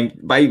 3 games,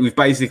 we've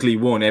basically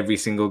won every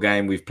single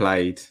game we've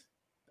played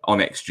on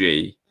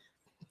XG.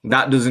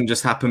 That doesn't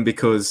just happen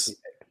because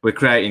we're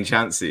creating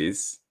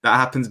chances. That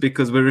happens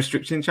because we're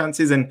restricting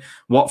chances. And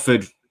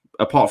Watford,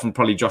 apart from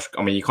probably Josh,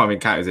 I mean, you can't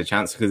even count it as a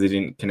chance because they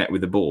didn't connect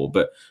with the ball,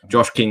 but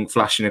Josh King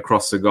flashing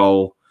across the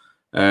goal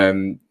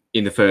in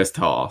the first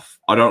half.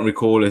 I don't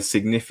recall a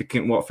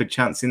significant Watford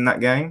chance in that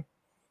game.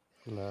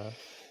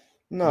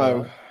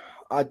 No.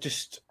 I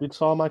just... Did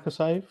Saar make a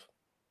save?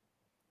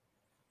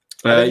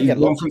 He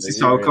won from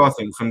Sissoko, I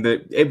think,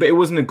 but it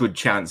wasn't a good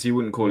chance. You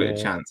wouldn't call it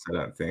a chance, I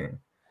don't think.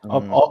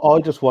 I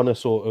just want to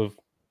sort of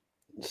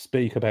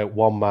speak about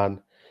one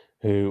man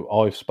who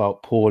I've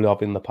spoke poorly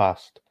of in the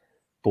past,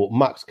 but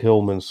Max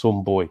Kilman's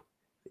son boy,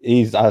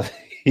 he's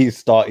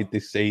started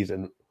this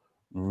season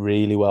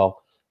really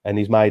well, and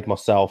he's made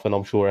myself, and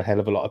I'm sure a hell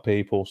of a lot of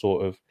people,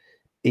 sort of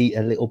eat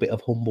a little bit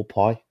of humble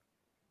pie.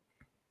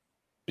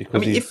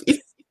 Because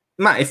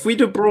if we'd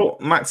have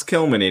brought Max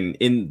Kilman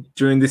in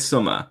during this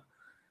summer,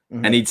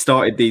 and he'd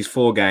started these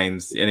 4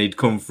 games, and he'd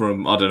come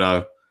from, I don't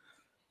know,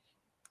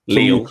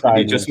 Lille.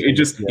 He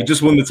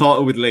just won the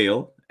title with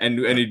Lille, and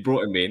he'd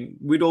brought him in.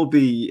 We'd all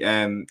be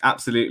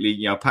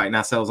absolutely, patting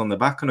ourselves on the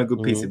back on a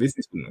good piece of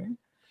business, wouldn't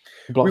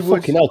we? We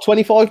fucking hell,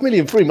 25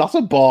 million for him. That's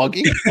a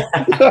bargain.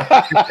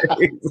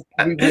 We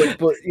would,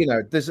 but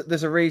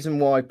there's a reason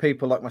why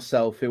people like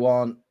myself, who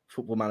aren't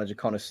Football Manager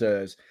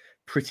connoisseurs,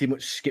 pretty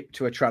much skip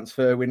to a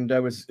transfer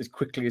window as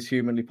quickly as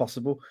humanly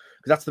possible,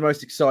 because that's the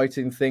most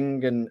exciting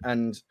thing,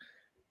 and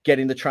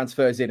getting the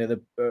transfers in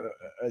are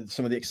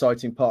some of the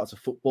exciting parts of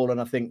football. And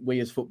I think we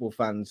as football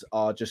fans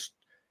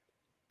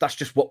that's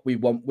just what we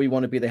want. We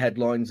want to be the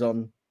headlines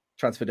on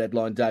transfer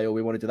deadline day, or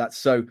we want to do that.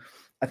 So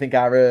I think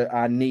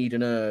our need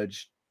and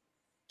urge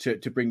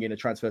to bring in a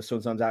transfer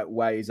sometimes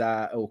outweighs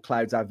or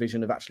clouds our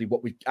vision of actually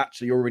what we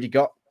actually already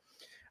got.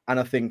 And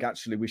I think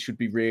actually we should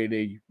be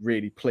really,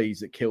 really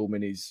pleased that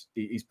Kilman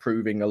is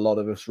proving a lot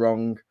of us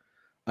wrong.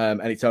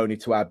 And it's only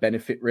to our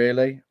benefit,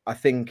 really. I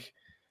think,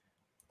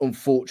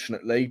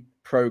 unfortunately,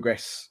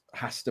 progress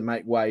has to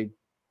make way,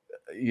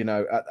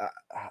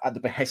 at the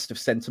behest of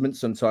sentiment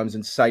sometimes.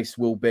 And Sace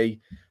will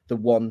be the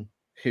one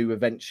who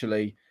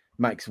eventually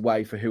makes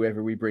way for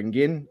whoever we bring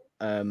in.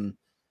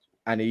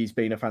 And he's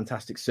been a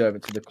fantastic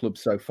servant to the club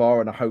so far.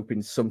 And I hope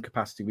in some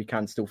capacity we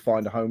can still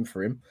find a home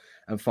for him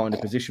and find a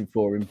position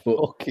for him. But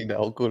fucking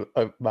hell, good,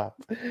 Matt.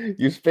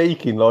 You're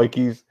speaking like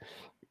he's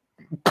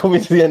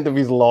coming to the end of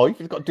his life.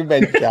 He's got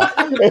dementia.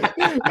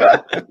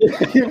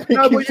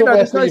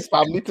 His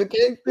family to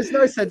give. There's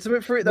no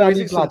sentiment for it, though, is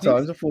it,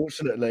 sometimes,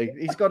 unfortunately.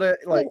 He's got to,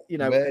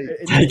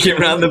 take him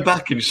round the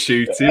back and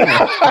shoot him.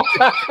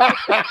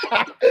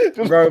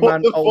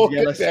 Roman, old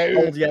yellow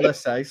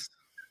Sace.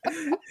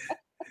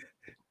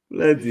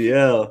 Bloody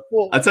hell.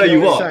 Well, I tell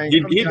you what,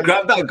 he'd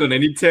grab that gun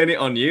and he'd turn it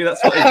on you.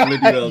 That's what he'd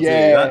bloody well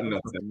do.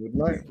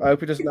 I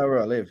hope he doesn't know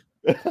where I live.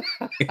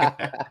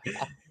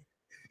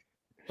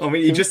 I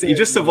mean, he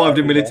just survived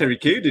a military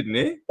coup, didn't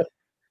he?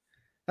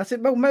 That's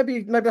it. Well,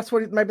 maybe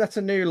that's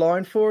a new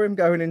line for him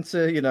going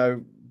into,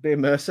 be a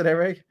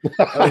mercenary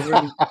over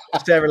in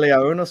Sierra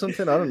Leone or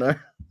something. I don't know.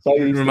 So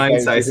he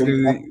remains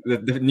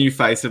the new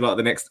face of like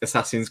the next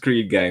Assassin's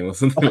Creed game or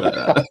something like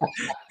that.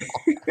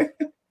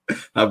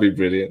 That'd be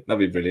brilliant.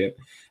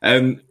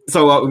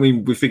 So I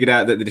mean, we figured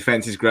out that the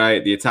defense is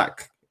great, the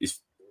attack is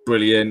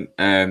brilliant.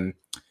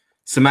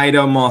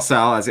 Semedo and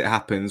Marcel, as it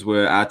happens,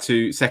 were our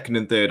two second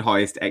and third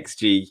highest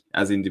XG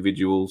as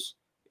individuals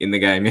in the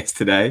game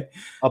yesterday.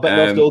 I bet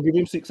they'll still give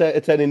him 6 out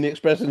of 10 in the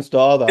Express and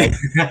Star, though.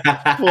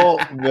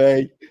 Fuck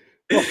me.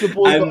 What's the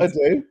boy got to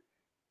do?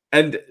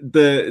 And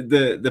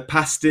the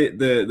past it,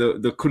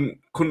 the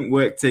couldn't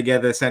work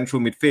together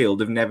central midfield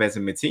of Neves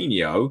and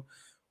Moutinho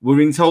were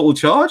in total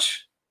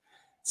charge.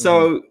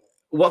 So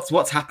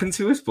what's happened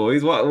to us,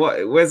 boys?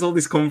 Where's all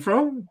this come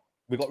from?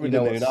 We got rid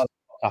of Nuno.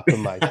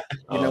 Happened, mate.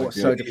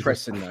 What's so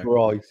depressing, though?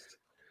 Christ.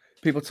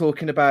 People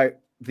talking about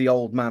the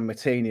old man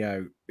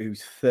Moutinho,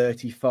 who's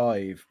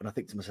 35, and I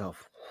think to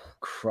myself,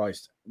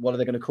 Christ, what are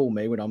they going to call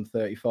me when I'm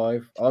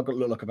 35? I've got to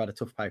look like I've had a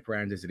tough paper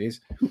round as it is.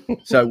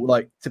 So,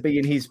 to be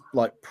in his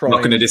prime. I'm not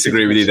going to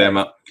disagree with you there,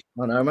 Matt.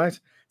 I know, mate.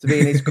 To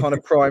be in his kind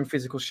of prime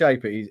physical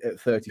shape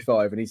at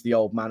 35, and he's the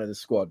old man of the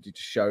squad, it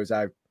just shows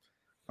how,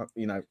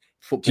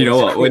 football. Do you know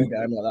what? When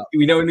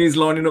he's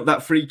lining up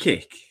that free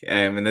kick,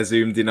 and they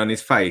zoomed in on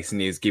his face,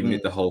 and he was giving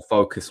it the whole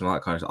focus and all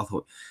that kind of stuff. I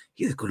thought,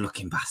 he's a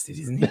good-looking bastard,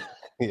 isn't he?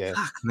 Yeah.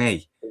 Fuck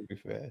me. To be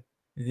fair.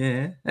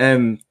 Yeah.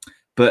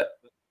 But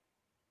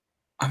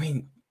I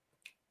mean,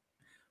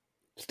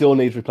 still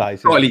needs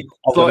replacing.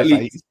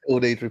 Still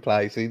needs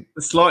replacing.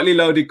 A slightly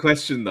loaded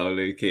question, though,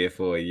 Luke, here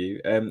for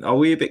you. Are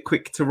we a bit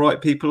quick to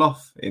write people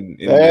off in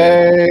the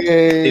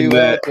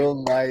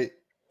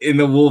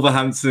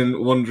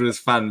Wolverhampton Wanderers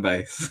fan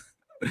base?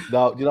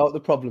 No, you know what the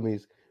problem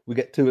is? We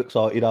get too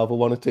excited over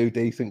 1 or 2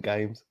 decent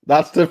games.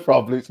 That's the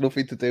problem. It's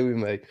nothing to do with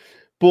me.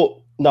 But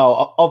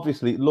no,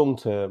 obviously, long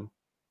term,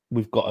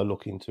 we've got to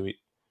look into it.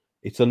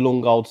 It's a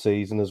long old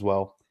season as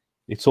well.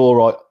 It's all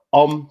right.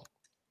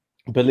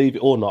 Believe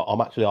it or not,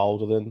 I'm actually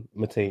older than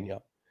Moutinho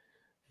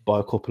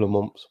by a couple of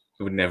months.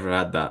 We would never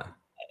have had that.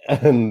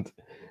 And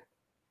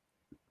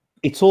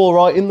it's all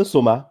right in the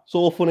summer. It's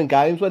all fun and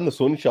games when the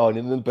sun's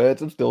shining and the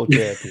birds are still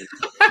chirping.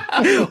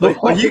 Are you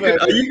going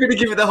to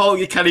give it the whole,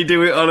 can he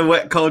do it on a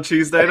wet, cold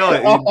Tuesday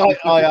night?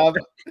 I am.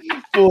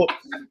 But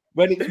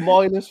when it's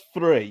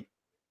 -3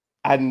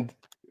 and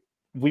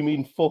we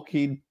mean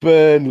fucking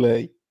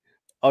Burnley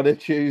on a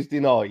Tuesday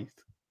night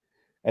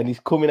and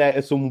he's coming out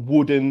of some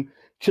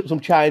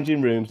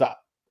changing rooms that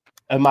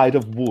are made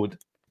of wood,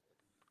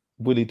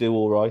 will he do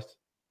all right?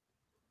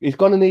 He's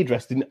going to need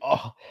resting.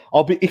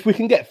 If we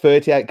can get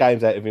 38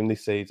 games out of him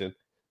this season,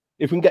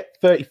 if we can get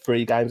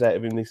 33 games out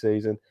of him this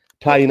season,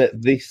 playing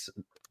at this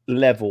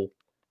level.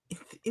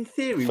 In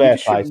theory, we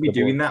shouldn't be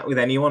doing that with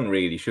anyone,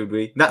 really, should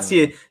we? That's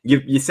your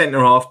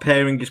centre-half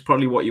pairing is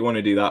probably what you want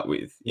to do that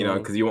with,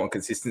 because you want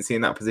consistency in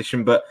that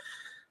position. But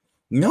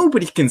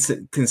nobody can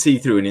see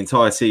through an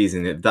entire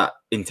season at that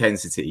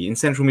intensity in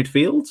central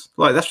midfield.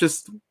 Like, that's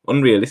just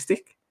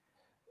unrealistic.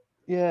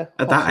 Yeah.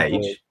 At that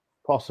age.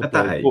 Possibly. At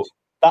that age. But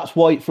that's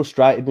why it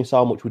frustrated me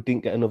so much we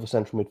didn't get another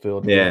central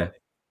midfielder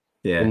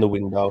in the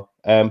window.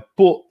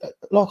 But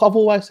like I've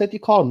always said, you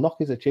can't knock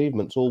his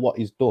achievements or what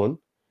he's done.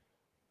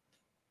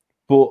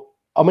 But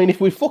I mean, if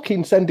we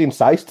fucking send him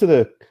Sace to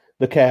the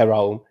care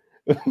home,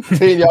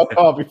 Tino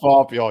can't be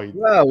far behind.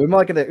 Well, we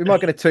might get a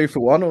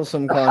 2-for-1 or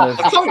some kind of.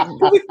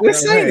 We're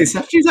saying this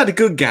after he's had a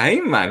good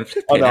game, man.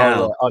 I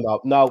know.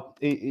 No,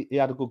 he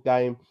had a good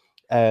game.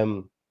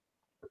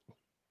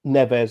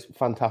 Neves,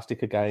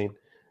 fantastic again.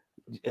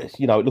 It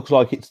looks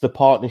like it's the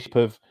partnership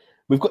of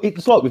we've got the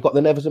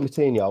Neves and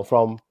Moutinho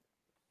from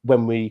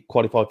when we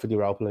qualified for the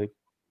Europa League.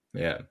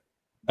 Yeah.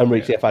 And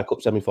reached the FA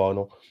Cup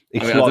semi-final. I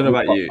don't know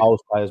about you. Those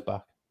players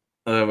back.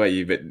 I don't know about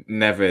you, but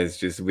Neves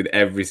just with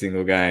every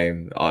single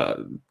game, I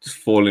just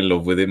fall in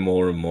love with him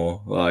more and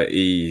more. Like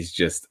he's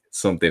just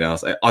something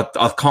else.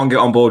 I can't get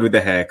on board with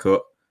the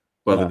haircut,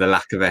 the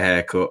lack of a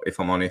haircut, if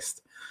I'm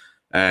honest.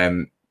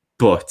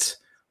 But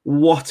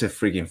what a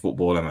frigging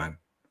footballer, man!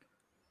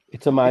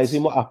 It's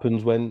amazing what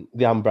happens when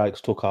the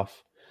handbrakes took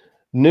off.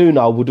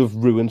 Nuno would have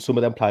ruined some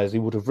of them players. He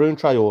would have ruined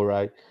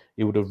Traore.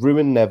 He would have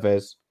ruined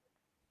Neves.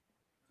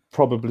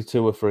 Probably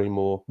 2 or 3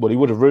 more. Well, he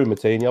would have ruined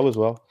Moutinho as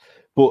well.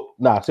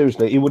 But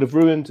seriously, he would have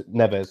ruined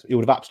Neves. He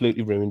would have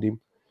absolutely ruined him.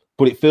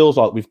 But it feels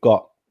like we've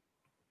got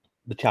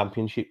the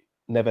Championship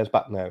Neves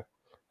back now.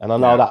 And I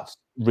know that's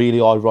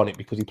really ironic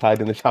because he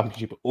played in the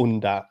Championship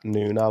under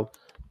Nuno.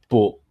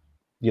 But,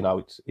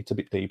 it's a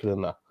bit deeper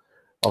than that.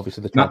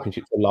 Obviously, the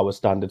Championship's a lower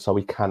standard, so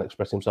he can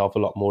express himself a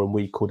lot more, and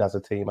we could as a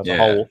team as a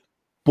whole.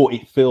 But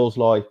it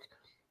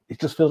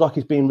just feels like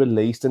he's being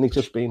released and he's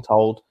just being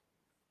told,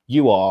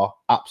 you are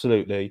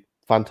absolutely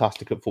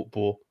fantastic at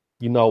football.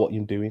 You know what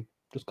you're doing.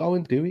 Just go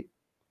and do it.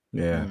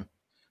 Yeah. I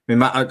mean,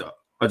 Matt, I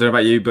don't know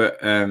about you, but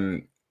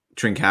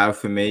Trincao,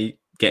 for me,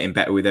 getting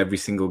better with every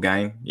single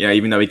game. Yeah,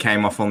 even though he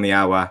came off on the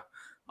hour,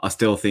 I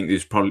still think it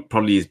was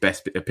probably his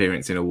best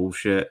appearance in a Wolves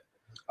shirt.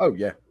 Oh,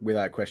 yeah,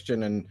 without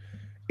question. And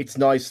it's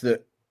nice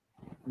that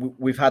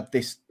we've had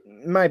this,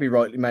 maybe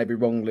rightly, maybe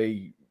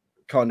wrongly,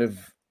 kind of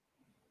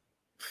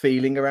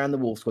feeling around the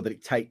Wolves squad that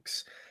it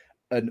takes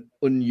an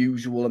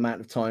unusual amount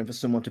of time for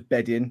someone to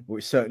bed in, or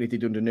it certainly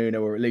did under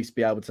Nuno, or at least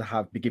be able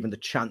to be given the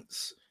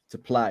chance to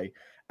play.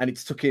 And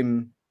it's took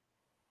him,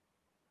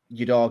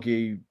 you'd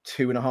argue,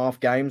 2.5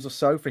 games or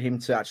so for him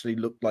to actually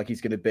look like he's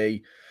going to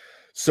be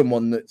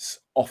someone that's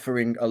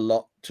offering a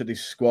lot to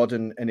this squad,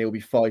 and he'll be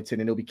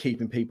fighting and he'll be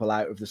keeping people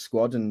out of the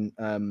squad. And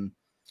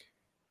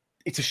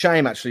it's a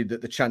shame, actually,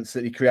 that the chance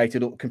that he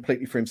created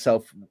completely for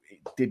himself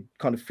did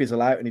kind of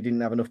fizzle out and he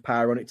didn't have enough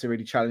power on it to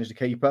really challenge the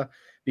keeper,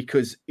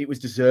 because it was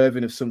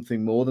deserving of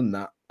something more than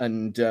that.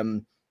 And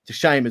it's a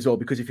shame as well,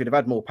 because if he'd have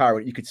had more power,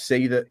 you could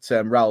see that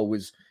Raul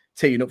was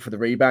teeing up for the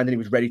rebound and he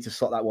was ready to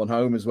slot that one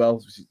home as well.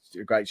 It's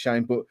a great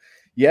shame. But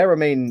yeah, I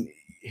mean,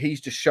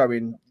 he's just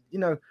showing,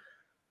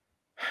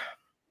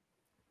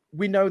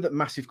 we know that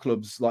massive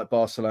clubs like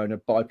Barcelona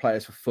buy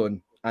players for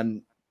fun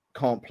and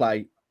can't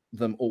play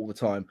them all the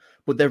time.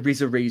 But there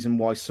is a reason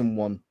why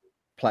someone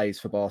plays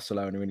for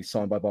Barcelona and is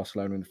signed by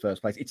Barcelona in the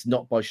first place. It's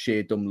not by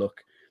sheer dumb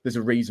luck. There's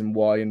a reason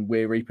why, and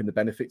we're reaping the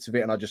benefits of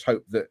it. And I just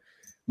hope that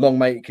long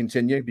may it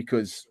continue,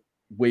 because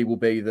we'll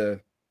be the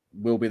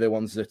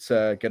ones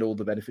that get all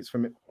the benefits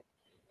from it.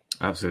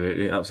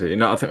 Absolutely.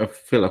 No, I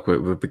feel like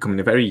we're becoming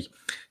a very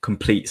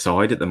complete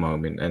side at the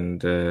moment,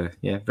 and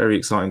very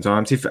exciting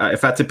times. If I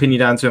had to pin you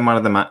down to a man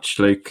of the match,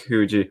 Luke,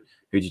 who'd you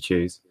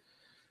choose?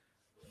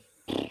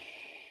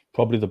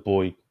 Probably the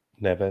boy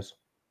Neves.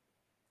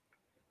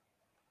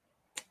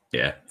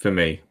 Yeah, for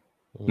me.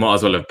 Might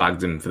as well have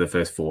bagged him for the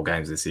first 4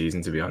 games of the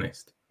season, to be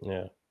honest.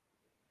 Yeah.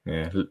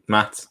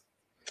 Matt?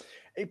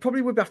 It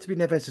probably would have to be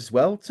Neves as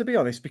well, to be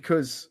honest,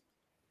 because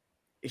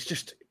it's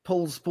just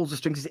pulls the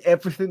strings. It's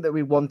everything that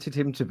we wanted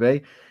him to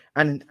be.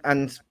 And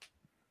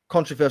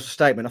controversial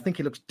statement, I think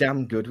he looks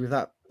damn good with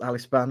that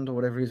Alice band or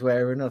whatever he's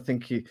wearing. I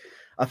think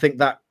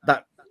that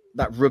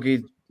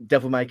rugged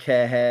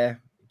devil-may-care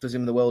hair does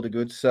him the world of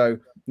good. So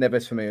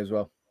Neves for me as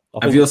well.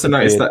 Have you also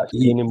noticed that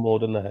he's him more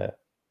than the hair?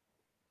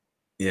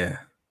 Yeah.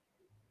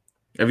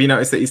 Have you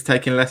noticed that he's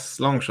taking less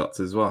long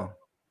shots as well?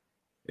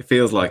 It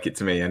feels like it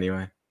to me,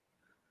 anyway.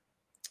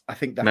 I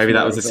think that's maybe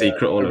that was a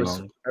secret all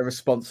along. A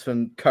response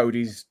from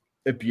Cody's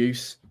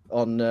abuse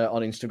on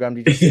Instagram.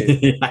 Did you see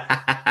it?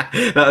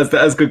 that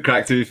was good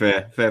crack. To be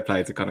fair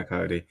play to Connor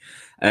Cody.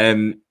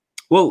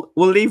 We'll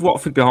leave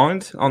Watford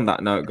behind on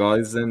that note,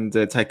 guys, and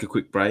take a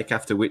quick break.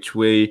 After which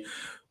we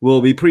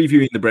will be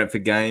previewing the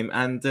Brentford game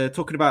and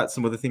talking about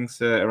some other things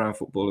around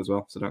football as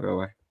well. So don't go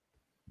away.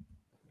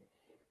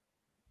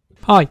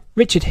 Hi,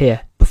 Richard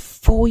here.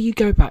 Before you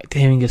go back to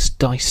hearing us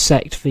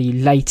dissect the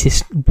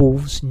latest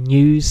Wolves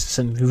news,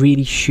 some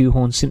really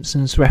shoehorned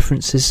Simpsons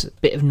references, a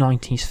bit of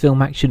 90s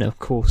film action, of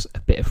course, a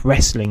bit of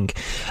wrestling,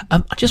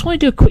 I just want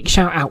to do a quick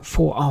shout out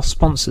for our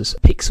sponsors,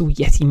 Pixel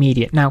Yeti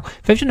Media. Now,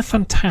 they've done a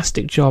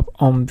fantastic job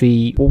on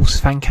the Wolves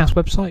Fancast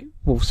website,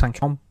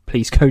 wolvesfancast.com.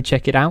 Please go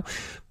check it out.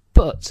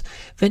 But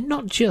they're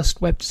not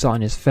just web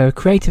designers, they're a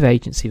creative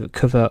agency that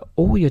cover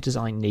all your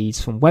design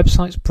needs, from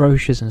websites,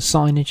 brochures and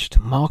signage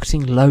to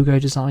marketing, logo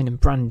design and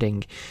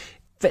branding.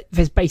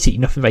 There's basically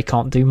nothing they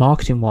can't do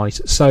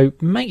marketing-wise, so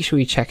make sure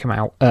you check them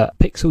out at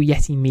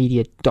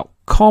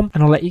pixelyetimedia.com,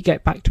 and I'll let you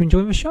get back to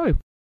enjoying the show.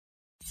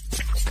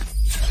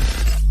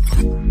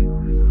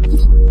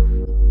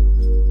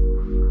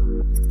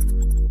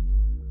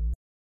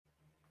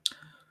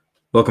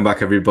 Welcome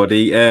back,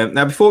 everybody.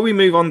 Now, before we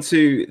move on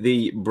to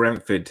the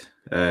Brentford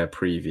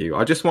preview,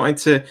 I just wanted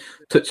to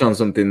touch on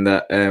something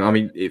that,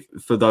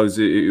 for those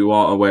who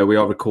aren't aware, we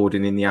are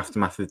recording in the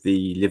aftermath of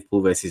the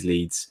Liverpool versus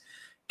Leeds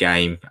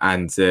game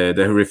and the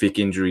horrific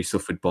injury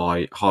suffered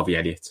by Harvey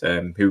Elliott,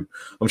 who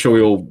I'm sure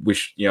we all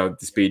wish the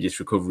speediest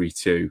recovery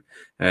to.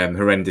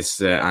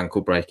 Horrendous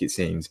ankle break, it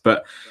seems.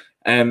 But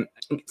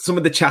Some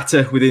of the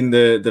chatter within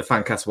the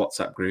Fancast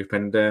WhatsApp group,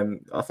 and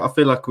I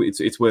feel like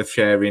it's worth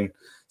sharing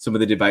some of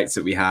the debates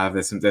that we have.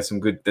 There's some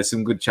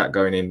good chat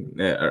going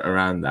in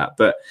around that.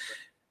 But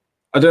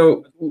I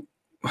don't.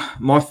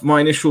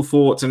 My initial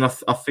thoughts, and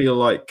I feel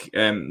like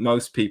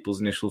most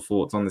people's initial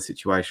thoughts on the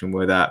situation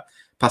were that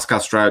Pascal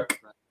Struijk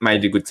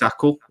made a good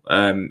tackle.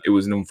 It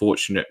was an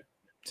unfortunate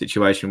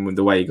situation with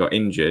the way he got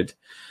injured,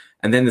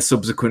 and then the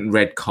subsequent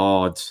red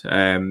card.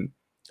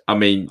 I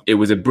mean, it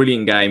was a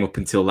brilliant game up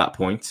until that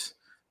point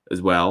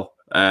as well.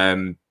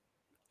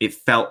 It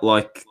felt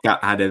like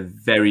that had a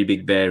very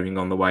big bearing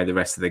on the way the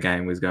rest of the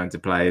game was going to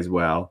play as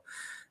well.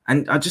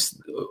 And I just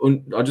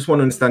want to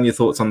understand your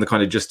thoughts on the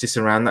kind of justice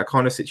around that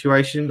kind of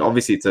situation.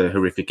 Obviously, it's a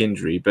horrific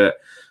injury, but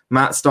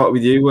Matt, start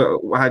with you.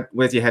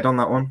 Where's your head on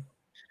that one?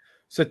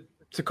 So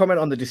to comment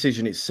on the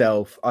decision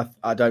itself,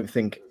 I don't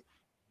think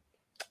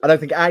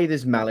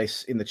there's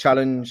malice in the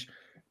challenge.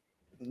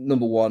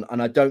 Number one,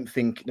 and I don't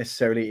think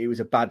necessarily it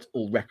was a bad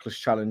or reckless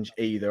challenge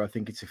either. I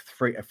think it's a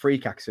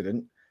freak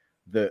accident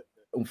that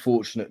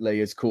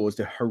unfortunately has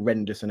caused a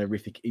horrendous and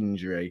horrific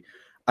injury.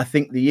 I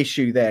think the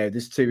issue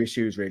there's two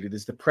issues really.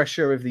 There's the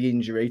pressure of the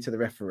injury to the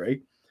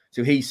referee.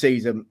 So he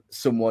sees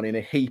someone in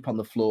a heap on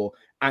the floor,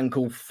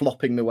 ankle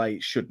flopping the way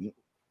it shouldn't.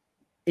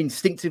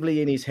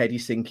 Instinctively in his head,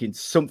 he's thinking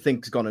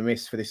something's gone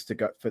amiss for this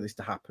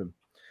to happen.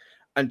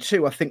 And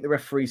two, I think the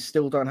referees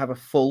still don't have a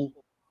full,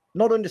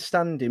 not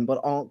understanding,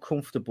 but aren't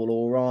comfortable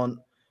or aren't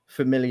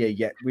familiar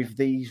yet with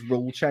these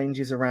rule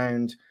changes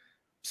around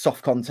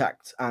soft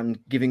contact and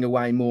giving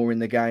away more in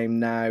the game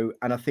now.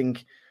 And I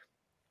think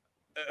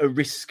a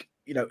risk,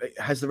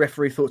 has the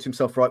referee thought to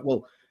himself, right,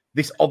 well,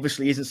 this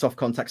obviously isn't soft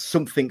contact.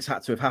 Something's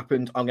had to have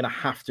happened. I'm going to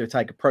have to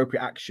take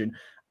appropriate action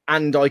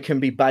and I can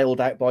be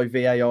bailed out by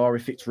VAR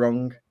if it's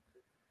wrong.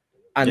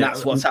 And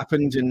that's what's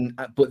happened.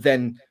 But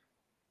then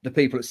the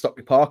people at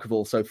Stockley Park have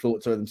also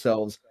thought to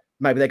themselves,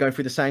 maybe they're going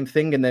through the same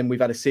thing, and then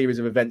we've had a series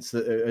of events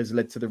that has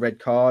led to the red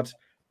card.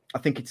 I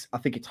think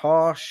it's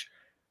harsh,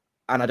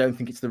 and I don't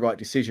think it's the right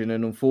decision.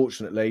 And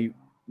unfortunately,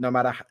 no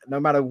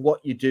matter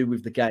what you do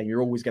with the game,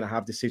 you're always going to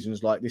have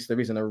decisions like this. There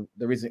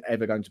isn't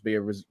ever going to be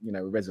a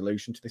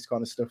resolution to this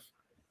kind of stuff.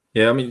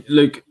 Yeah, I mean,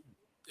 Luke,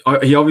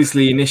 he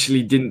obviously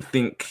initially didn't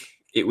think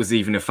it was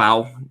even a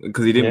foul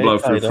because he didn't blow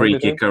for a free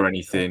kick or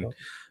anything.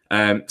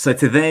 So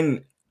to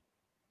then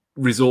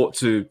resort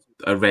to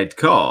a red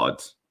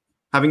card.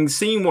 Having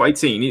seen what I'd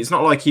seen, it's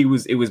not like it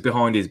was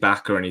behind his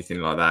back or anything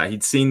like that.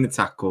 He'd seen the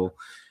tackle.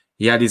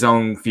 He had his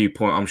own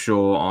viewpoint, I'm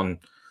sure, on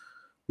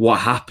what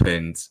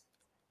happened.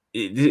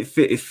 It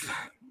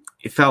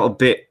felt a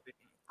bit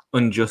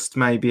unjust,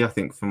 maybe. I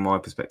think, from my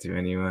perspective,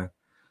 anyway.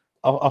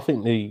 I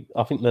think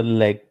the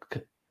leg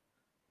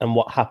and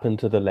what happened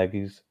to the leg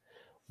is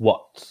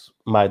what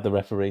made the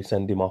referee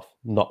send him off,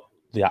 not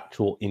the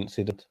actual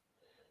incident,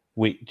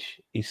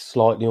 which is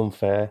slightly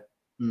unfair.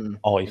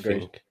 I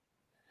think.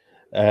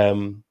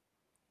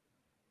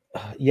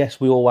 Yes,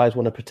 we always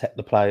want to protect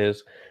the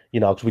players,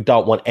 because we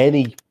don't want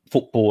any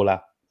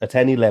footballer at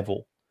any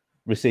level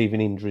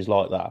receiving injuries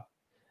like that.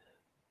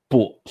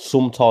 But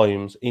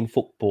sometimes in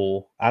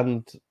football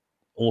and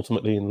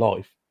ultimately in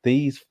life,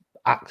 these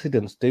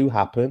accidents do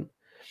happen.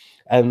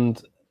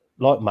 And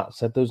like Matt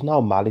said, there's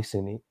no malice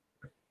in it.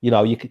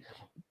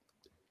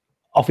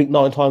 I think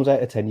 9 times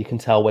out of 10, you can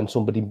tell when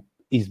somebody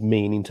is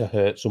meaning to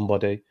hurt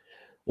somebody,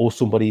 or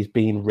somebody's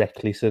being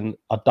reckless, and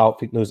I don't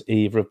think there's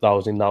either of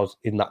those in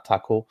that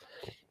tackle.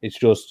 It's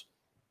just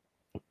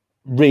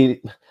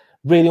really,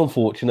 really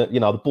unfortunate.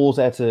 The ball's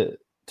there to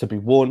be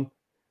won.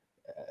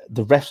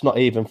 The ref's not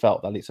even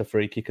felt that it's a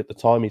free kick at the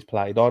time he's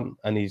played on,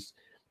 and he's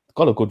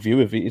got a good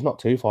view of it. He's not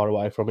too far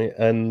away from it,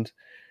 and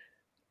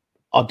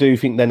I do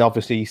think then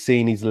obviously he's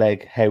seen his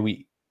leg, how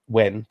he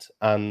went,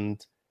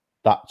 and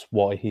that's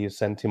why he has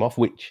sent him off,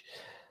 which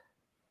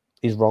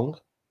is wrong,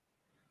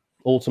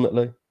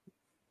 ultimately.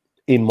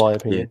 In my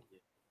opinion.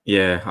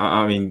 Yeah.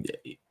 I mean,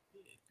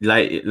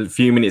 a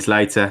few minutes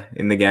later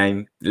in the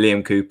game,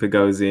 Liam Cooper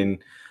goes in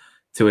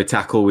to a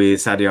tackle with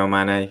Sadio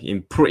Mane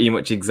in pretty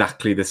much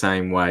exactly the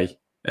same way,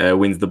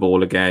 wins the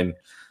ball again.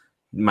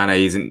 Mane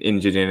isn't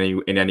injured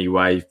in any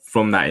way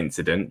from that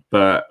incident,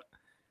 but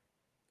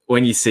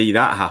when you see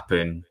that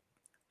happen,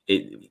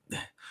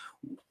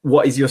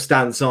 what is your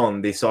stance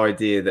on this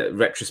idea that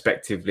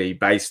retrospectively,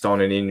 based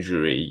on an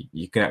injury,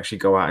 you can actually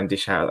go out and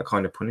dish out that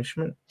kind of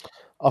punishment?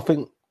 I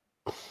think.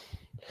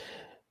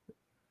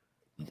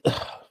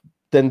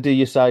 Then do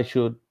you say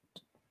should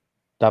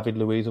David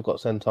Luiz have got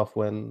sent off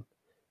when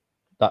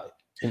that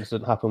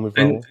incident happened with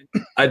Raul?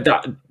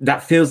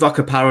 That feels like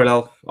a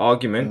parallel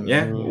argument,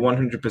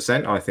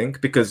 100%, I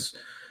think, because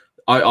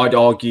I'd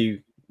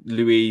argue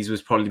Luiz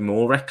was probably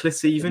more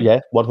reckless even.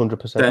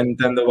 100%.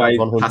 Than the way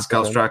 100%.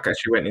 Pascal Struijk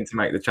actually went in to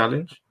make the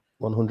challenge.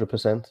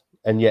 100%.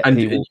 And yet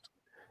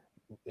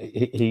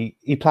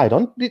he played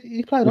on.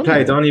 He played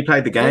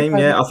the game.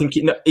 I think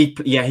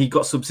he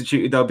got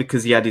substituted though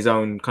because he had his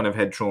own kind of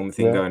head trauma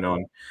thing going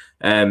on.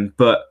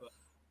 But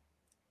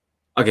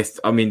I guess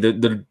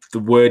the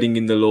wording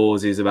in the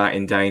laws is about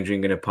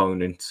endangering an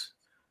opponent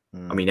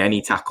I mean,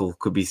 any tackle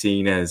could be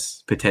seen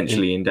as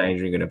potentially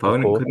endangering an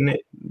opponent, couldn't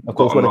it? Of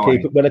course,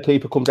 when a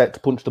keeper comes out to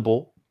punch the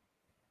ball,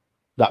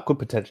 that could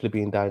potentially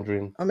be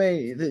endangering. I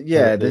mean,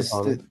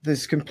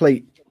 there's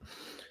complete.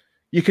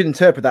 You can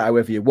interpret that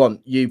however you want.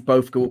 You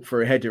both go up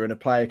for a header and a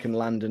player can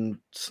land and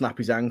snap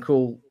his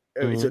ankle.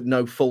 It's at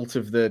no fault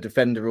of the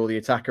defender or the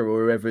attacker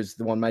or whoever's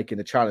the one making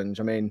the challenge.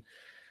 I mean,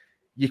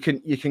 you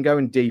can go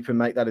in deep and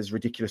make that as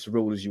ridiculous a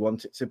rule as you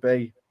want it to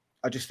be.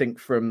 I just think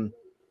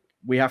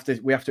we have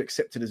to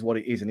accept it as what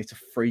it is, and it's a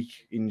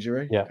freak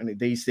injury. Yeah. And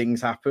these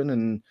things happen,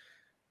 and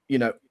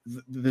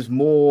there's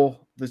more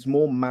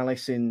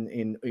malice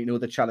in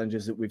other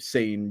challenges that we've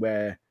seen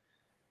where,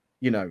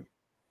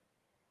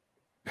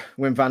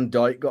 when Van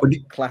Dijk got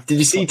clapped. Did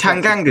you see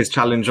Tanganga's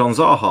challenge on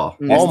Zaha?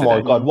 Oh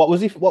my God, what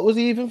was he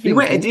even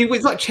thinking? He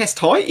was like chest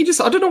height.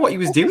 I don't know what he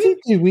was doing. Was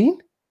he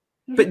doing?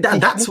 But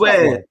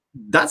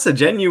that's a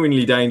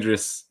genuinely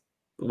dangerous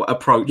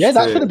approach. Yeah,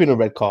 that should have been a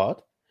red card.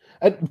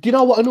 And do you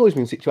know what annoys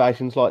me in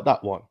situations like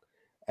that one?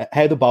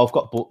 How they both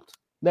got booked.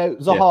 Now,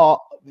 Zaha,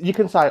 you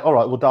can say, all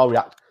right, well, they'll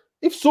react.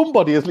 If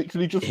somebody has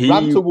literally just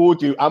ran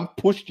towards you and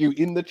pushed you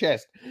in the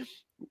chest,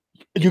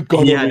 you're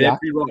going to react.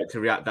 Every right to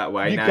react that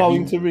way. You're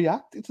going to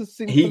react. It's as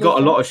simple. He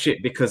got a lot of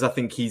shit because I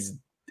think he's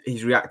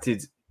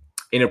reacted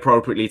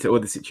inappropriately to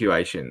other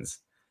situations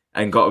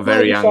and got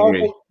very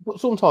angry. But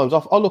sometimes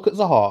I look at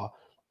Zaha.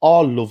 I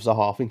love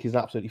Zaha. I think he's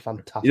an absolutely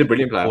fantastic. He's a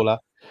brilliant player.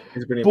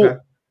 He's a brilliant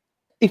player.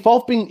 If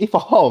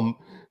I'm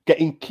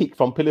getting kicked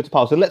from pillar to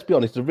post, and let's be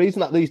honest, the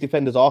reason that these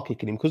defenders are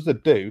kicking him, because they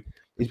do,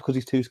 is because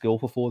he's too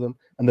skillful for them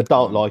and they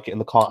don't like it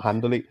and they can't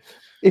handle it.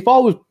 If I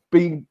was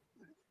being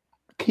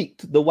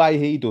kicked the way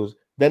he does,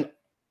 then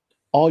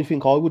I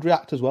think I would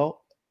react as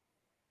well.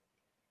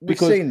 We've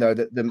seen though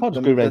that the can't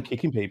just go around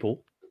kicking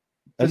people.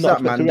 There's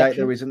that mandate.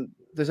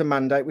 There's a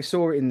mandate. We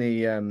saw it in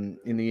the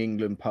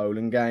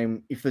England-Poland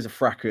game. If there's a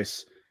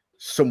fracas,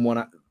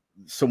 someone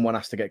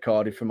has to get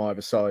carded from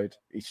either side.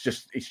 It's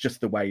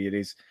just the way it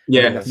is.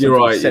 Yeah, you're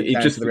right.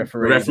 The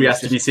referee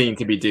has to be seen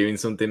to be doing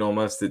something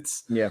almost.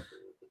 Going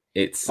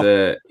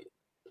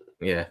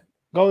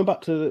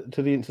back to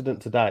the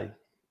incident today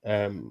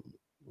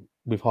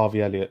with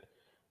Harvey Elliott,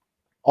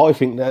 I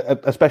think that,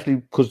 especially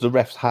because the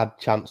refs had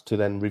chance to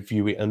then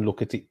review it and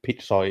look at it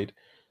pitch side,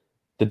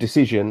 the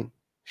decision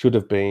should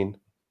have been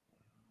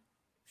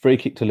free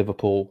kick to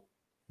Liverpool,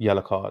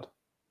 yellow card.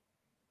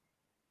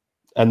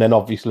 And then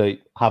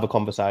obviously have a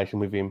conversation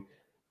with him.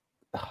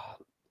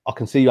 I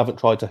can see you haven't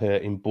tried to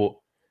hurt him, but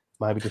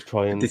maybe just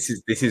try and... This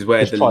is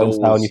where the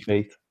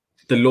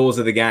laws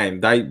of the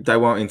game, they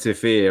won't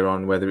interfere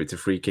on whether it's a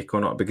free kick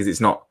or not, because it's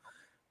not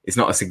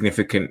a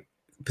significant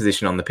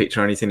position on the pitch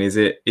or anything, is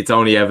it? It's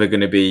only ever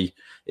going to be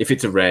if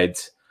it's a red,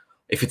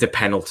 if it's a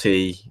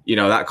penalty,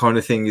 that kind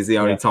of thing is the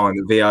only time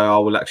that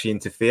VAR will actually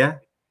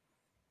interfere.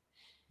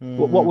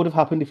 What would have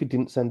happened if he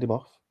didn't send him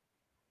off?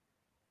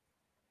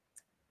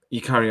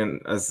 You carry on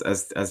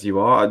as you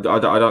are. I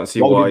don't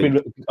see why.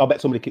 I bet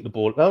somebody kicked the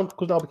ball. No,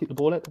 because nobody kicked the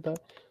ball out today.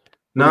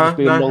 No,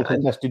 be a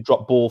non-contested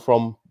drop ball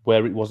from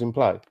where it was in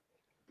play.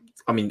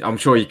 I mean, I'm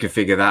sure you can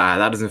figure that out.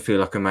 That doesn't feel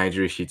like a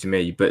major issue to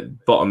me.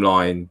 But bottom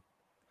line,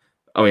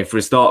 I mean, for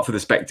a start, for the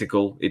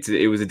spectacle,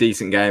 it was a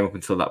decent game up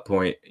until that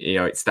point.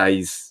 It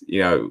stays,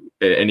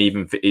 an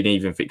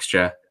even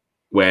fixture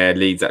where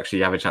Leeds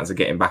actually have a chance of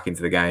getting back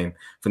into the game.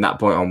 From that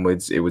point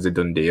onwards, it was a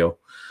done deal.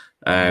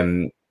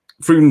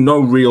 Through no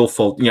real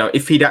fault.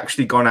 If he'd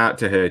actually gone out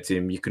to hurt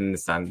him, you can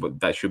understand, but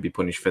they should be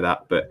punished for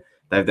that. But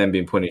they've then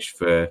been punished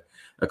for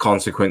a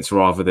consequence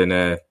rather than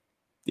an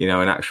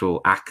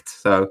actual act.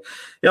 So,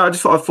 I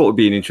thought it'd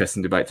be an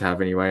interesting debate to have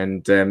anyway.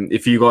 And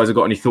if you guys have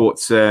got any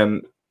thoughts,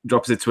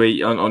 drop us a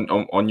tweet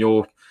on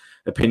your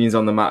opinions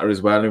on the matter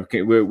as well. And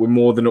we're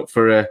more than up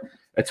for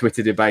a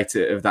Twitter debate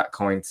of that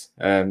kind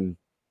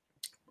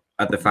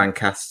at the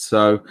Fancast.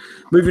 So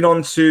moving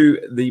on to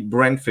the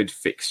Brentford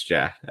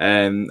fixture.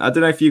 I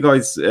don't know if you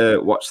guys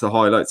watched the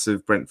highlights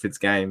of Brentford's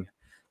game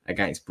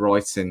against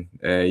Brighton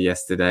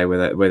yesterday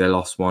where they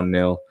lost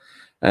 1-0.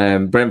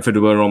 Brentford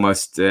were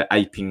almost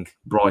aping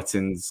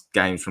Brighton's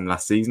games from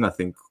last season, I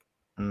think,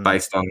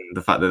 based on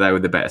the fact that they were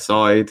the better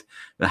side.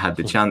 They had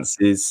the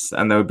chances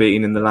and they were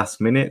beaten in the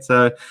last minute.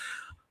 So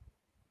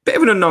bit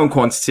of an unknown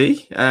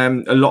quantity. A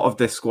lot of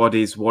their squad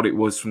is what it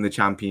was from the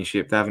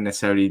Championship. They haven't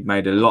necessarily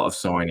made a lot of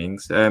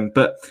signings.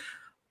 But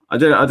I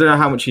don't know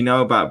how much you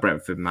know about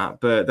Brentford, Matt,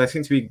 but they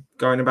seem to be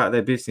going about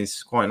their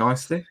business quite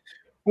nicely.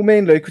 Well, me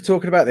and Luke were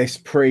talking about this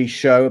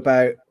pre-show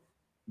about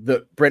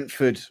that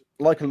Brentford,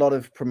 like a lot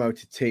of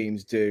promoted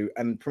teams do,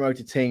 and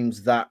promoted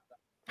teams that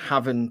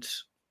haven't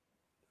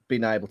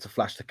been able to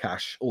flash the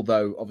cash,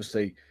 although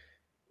obviously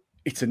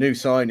it's a new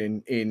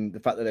signing in the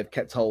fact that they've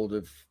kept hold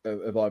of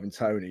Ivan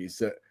Toney, is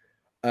that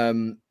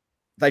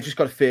they've just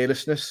got a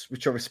fearlessness,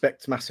 which I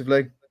respect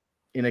massively.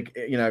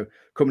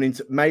 Coming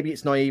into, maybe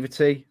it's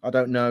naivety, I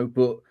don't know,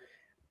 but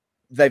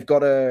they've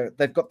got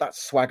that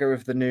swagger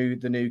of the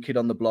new kid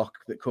on the block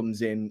that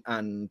comes in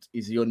and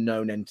is the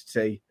unknown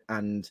entity,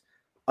 and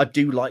I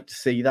do like to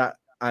see that,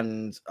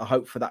 and I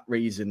hope for that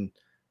reason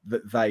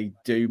that they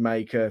do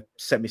make a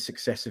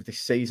semi-success of this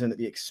season at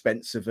the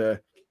expense of a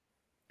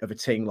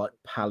team like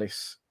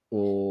Palace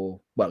or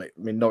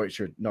Norwich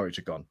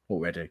are gone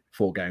already,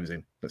 4 games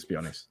in. Let's be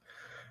honest.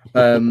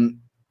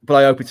 But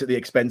I hope it's at the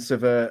expense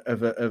of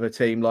a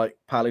team like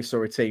Palace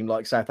or a team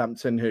like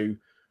Southampton, who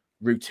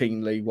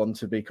routinely want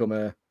to become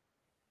a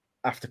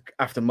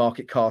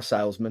aftermarket car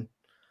salesman,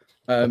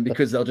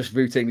 because they'll just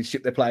routinely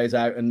ship their players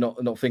out and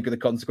not think of the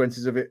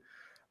consequences of it.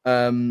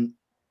 I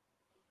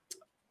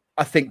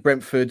think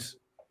Brentford,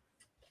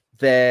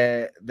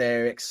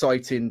 their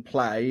exciting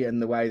play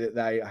and the way that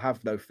they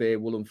have no fear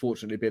will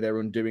unfortunately be their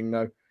undoing,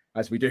 though,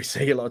 as we do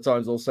see a lot of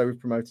times also with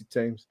promoted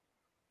teams.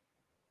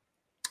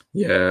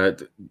 Yeah,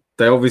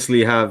 they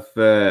obviously have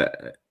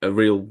a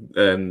real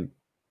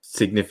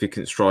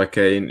significant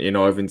striker in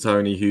Ivan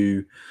Toney,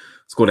 who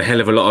scored a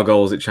hell of a lot of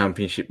goals at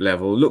Championship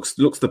level. Looks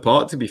the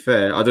part, to be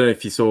fair. I don't know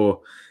if you saw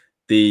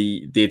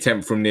the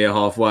attempt from near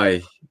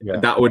halfway. Yeah.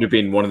 That would have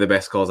been one of the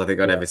best goals I think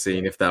I'd ever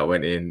seen if that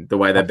went in. The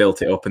way they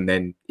built it up and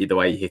then the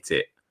way he hit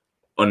it,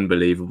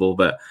 unbelievable.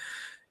 But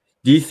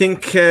do you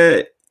think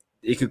it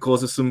could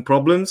cause us some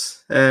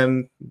problems,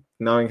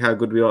 knowing how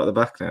good we are at the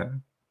back now?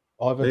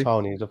 Ivan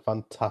Toney is a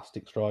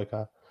fantastic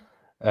striker.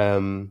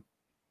 I'd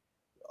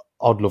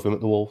love him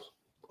at the Wolves.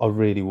 I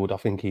really would. I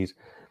think he's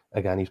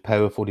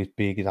powerful, he's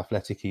big, he's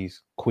athletic,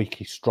 he's quick,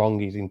 he's strong,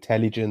 he's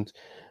intelligent,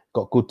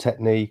 got good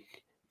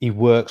technique. He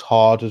works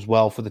hard as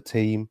well for the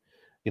team.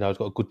 He's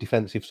got a good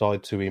defensive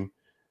side to him.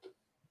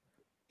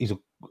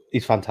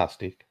 He's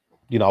fantastic.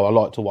 I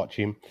like to watch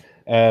him.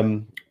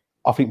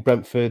 I think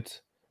Brentford,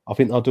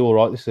 they'll do all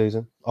right this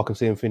season. I can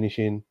see them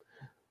finishing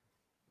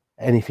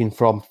anything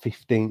from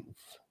 15th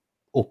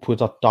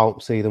upwards. I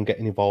don't see them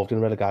getting involved in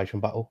a relegation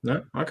battle.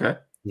 No, okay.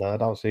 No, I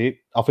don't see it.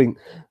 I think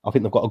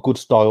they've got a good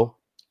style.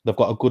 They've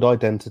got a good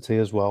identity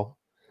as well.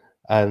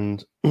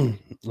 And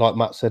like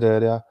Matt said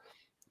earlier,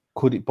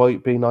 could it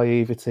be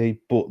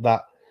naivety? But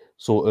that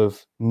sort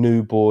of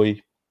new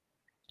boy,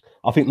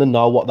 I think they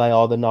know what they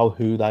are. They know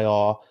who they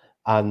are.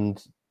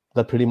 And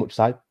they pretty much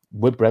say,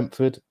 we're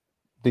Brentford.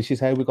 This is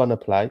how we're going to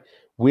play.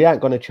 We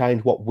ain't going to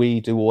change what we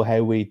do or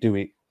how we do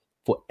it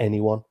for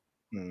anyone.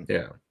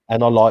 Yeah.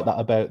 And I like that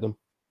about them.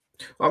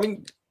 I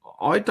mean,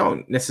 I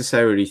don't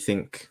necessarily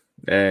think,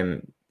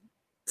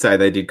 say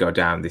they did go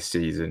down this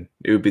season,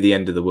 it would be the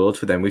end of the world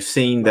for them. We've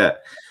seen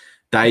that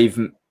they've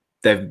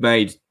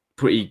made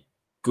pretty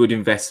good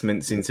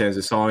investments in terms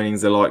of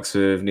signings, the likes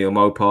of Neil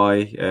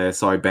Mopai,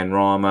 Said Ben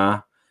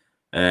Rama.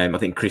 I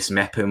think Chris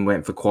Mepham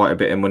went for quite a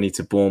bit of money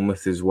to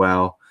Bournemouth as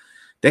well.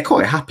 They're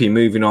quite happy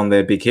moving on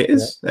their big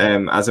hitters,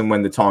 as and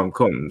when the time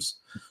comes.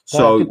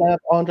 So did they have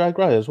Andre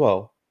Gray as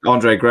well?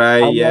 Andre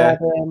Gray, yeah.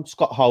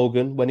 Scott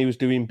Hogan when he was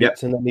doing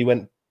bits, and then he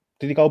went.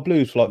 Did he go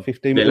Blues for like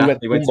 15 mil?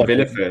 He went to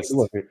Villa first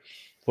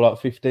for like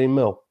 15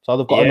 mil. So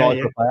they've got a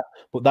nice player,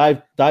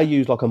 but they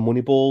use like a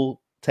Moneyball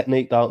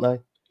technique, don't they?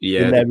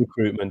 Yeah. In their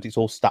recruitment, it's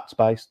all stats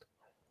based.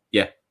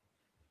 Yeah.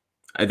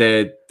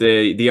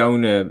 The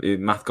owner, a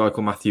guy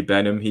called Matthew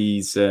Benham,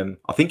 he's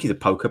I think he's a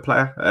poker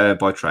player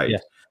by trade,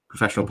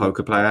 professional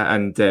poker player,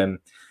 and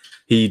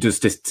he does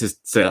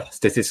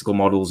statistical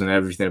models and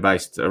everything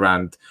based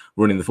around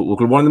running the football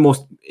club. One of the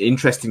most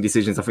interesting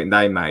decisions I think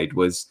they made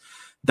was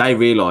they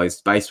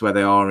realised, based where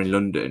they are in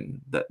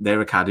London, that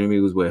their academy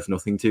was worth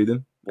nothing to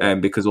them,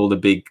 because all the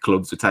big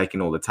clubs were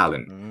taking all the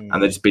talent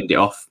and they just binned it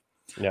off.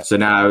 Yeah. So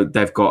now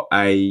they've got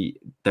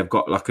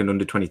like an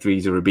under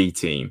 23s or a B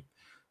team.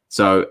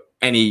 So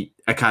any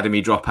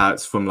academy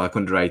dropouts from like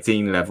under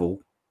 18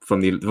 level from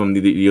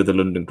the other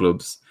London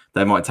clubs,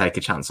 they might take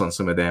a chance on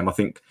some of them. I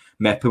think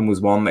Mepham was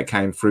one that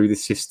came through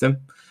this system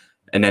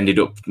and ended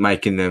up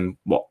making them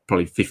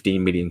probably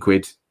 15 million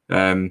quid.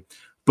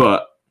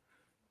 But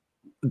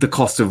the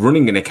cost of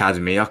running an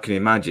academy, I can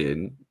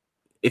imagine,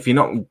 if you're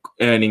not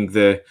earning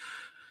the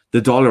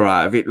dollar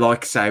out of it,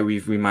 like say we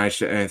managed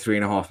to earn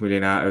 3.5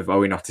 million out of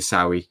Owen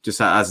Otasawi, just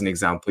as an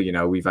example,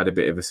 we've had a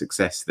bit of a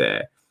success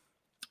there.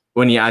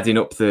 When you're adding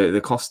up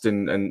the cost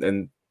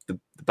and the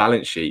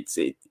balance sheets,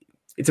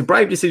 it's a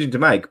brave decision to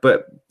make,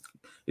 but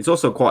it's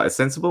also quite a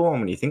sensible one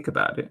when you think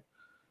about it.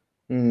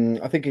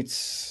 I think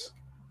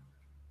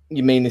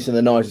you mean this in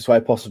the nicest way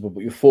possible,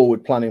 but you're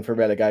forward planning for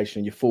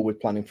relegation, you're forward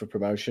planning for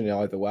promotion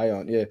either way,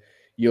 aren't you?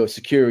 You're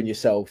securing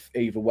yourself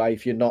either way.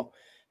 If you're not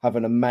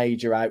having a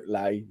major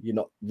outlay, you're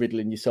not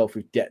riddling yourself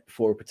with debt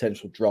before a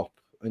potential drop,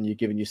 and you're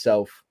giving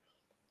yourself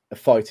a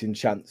fighting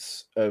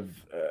chance of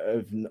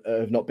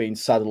not being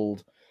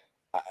saddled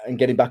and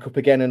getting back up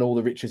again, and all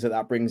the riches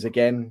that brings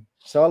again.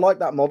 So I like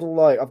that model.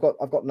 Like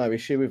I've got no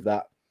issue with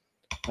that.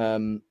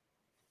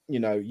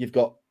 You've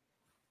got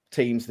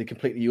teams the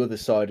completely other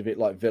side of it,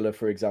 like Villa,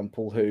 for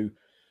example, who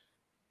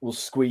will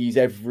squeeze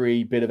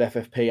every bit of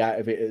FFP out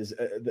of it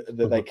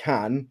that they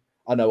can.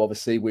 I know,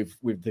 obviously, with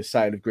the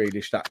sale of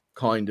Grealish, that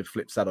kind of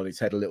flips that on its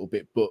head a little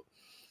bit. But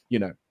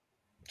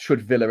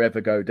should Villa ever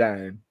go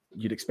down,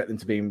 you'd expect them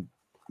to be in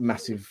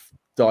massive,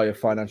 dire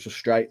financial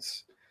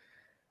straits.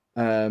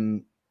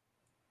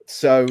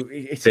 So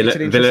it's an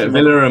interesting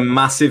Villa are a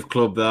massive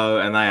club though,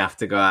 and they have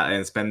to go out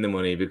and spend the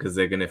money because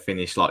they're going to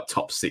finish like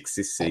top 6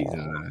 this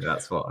season.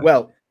 That's why.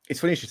 Well, it's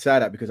funny you should say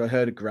that because I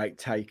heard a great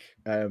take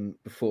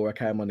before I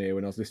came on here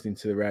when I was listening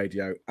to the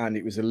radio, and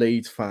it was a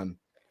Leeds fan,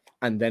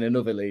 and then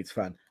another Leeds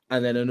fan,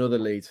 and then another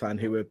Leeds fan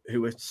who were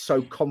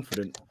so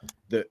confident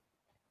that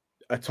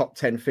a top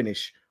 10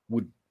 finish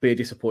would be a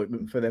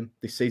disappointment for them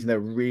this season. They're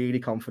really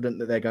confident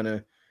that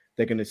they're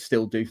gonna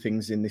still do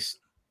things in this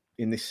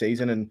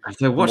season. And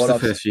I've watched the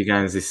first few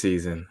games this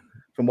season.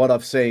 From what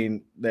I've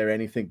seen, they're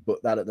anything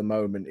but that at the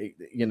moment.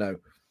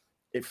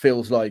 It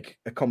feels like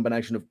a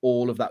combination of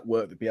all of that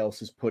work that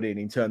Bielsa's put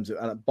in terms of,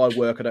 and by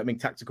work I don't mean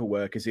tactical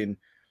work, as in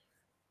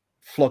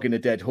flogging a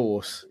dead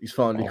horse is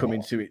finally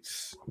coming to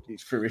its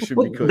fruition.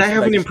 Well, because they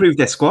haven't improved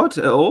their squad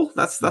at all.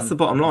 That's the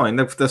bottom line.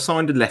 They've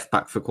signed a left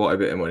back for quite a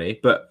bit of money,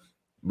 but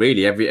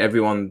really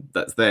everyone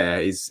that's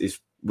there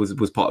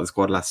was part of the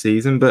squad last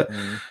season. But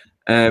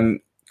kind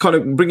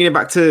of bringing it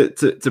back to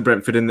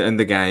Brentford and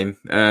the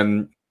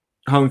game.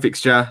 Home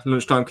fixture,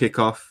 lunchtime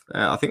kickoff.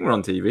 I think we're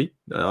on TV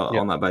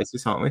on that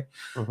basis, aren't we?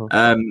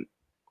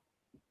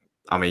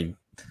 I mean,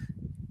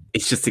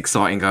 it's just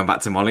exciting going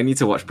back to Molineux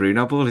to watch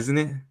Bruno ball, isn't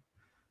it?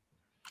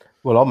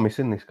 Well, I'm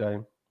missing this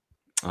game.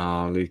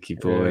 Oh, Lukey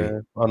boy.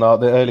 Yeah, I know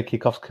the early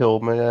kickoffs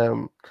killed me.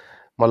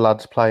 My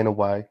lad's playing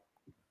away.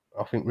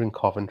 I think we're in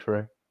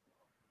Coventry.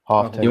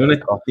 Half 10. You want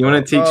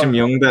to teach him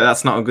young that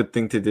that's not a good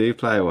thing to do,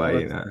 play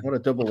away. What a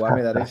double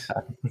whammy that is.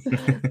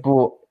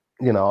 But,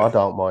 I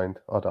don't mind.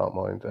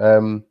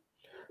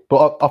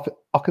 But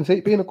I can see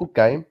it being a good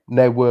game.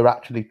 Now we're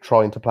actually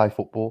trying to play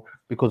football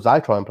because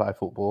they try and play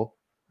football.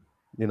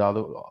 I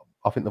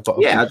think they've got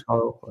a good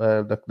style.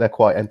 They're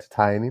quite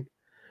entertaining.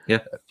 Yeah.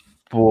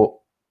 But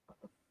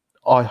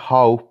I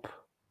hope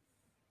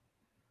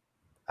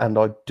and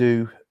I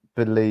do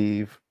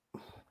believe.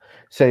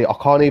 See, I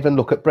can't even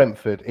look at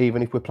Brentford,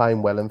 even if we're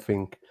playing well, and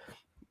think,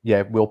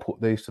 yeah, we'll put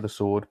these to the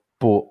sword.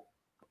 But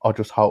I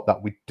just hope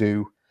that we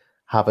do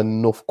have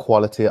enough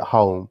quality at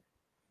home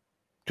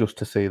just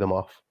to see them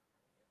off.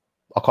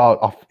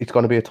 It's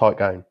going to be a tight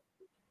game.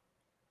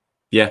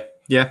 Yeah.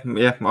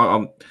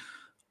 I'm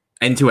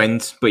end to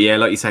end, but yeah,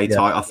 like you say,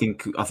 tight. I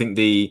think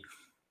the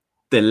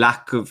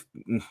lack of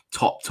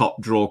top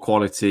draw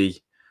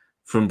quality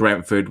from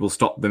Brentford will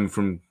stop them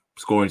from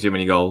scoring too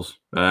many goals.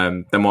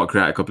 They might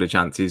create a couple of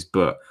chances,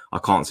 but I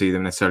can't see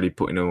them necessarily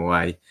putting them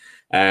away.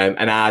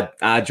 And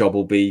our job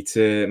will be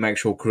to make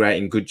sure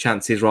creating good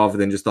chances rather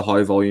than just the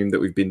high volume that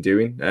we've been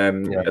doing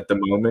at the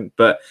moment.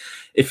 But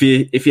if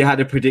you had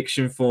a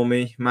prediction for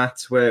me,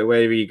 Matt, where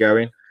are you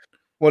going?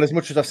 Well, as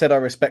much as I said I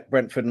respect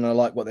Brentford and I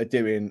like what they're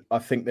doing, I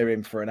think they're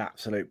in for an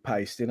absolute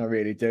pasting. I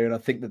really do, and I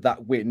think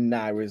that win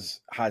now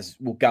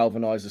will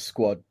galvanise the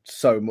squad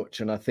so much.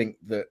 And I think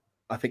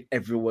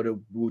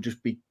everyone will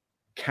just be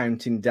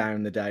counting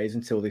down the days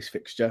until this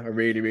fixture. I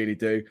really, really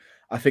do.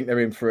 I think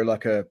they're in for a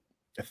 3-0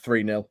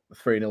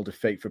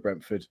 defeat for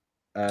Brentford.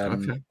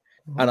 Okay.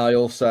 And I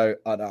also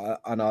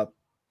I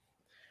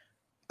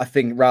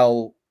think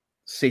Raul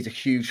sees a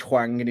huge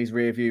Hwang in his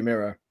rearview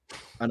mirror.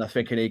 And I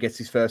think he gets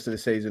his first of the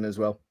season as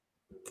well.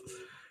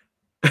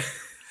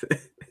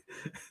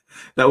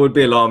 That would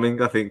be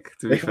alarming, I think,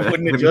 to be fair.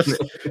 Wouldn't it just?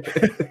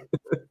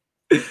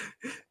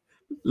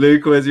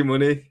 Luke, where's your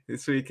money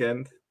this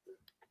weekend?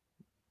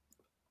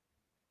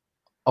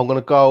 I'm going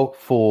to go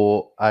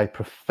for a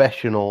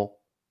professional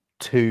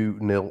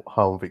 2-0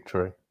 home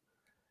victory.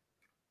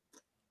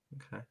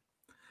 Okay.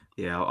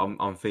 Yeah,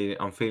 I'm feeling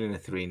a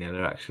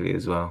 3-0 actually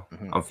as well.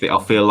 Mm-hmm.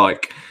 I feel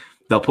like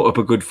they'll put up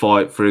a good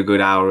fight for a good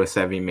hour or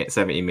 70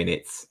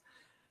 minutes.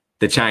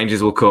 The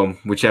changes will come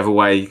whichever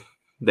way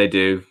they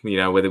do.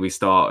 Whether we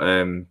start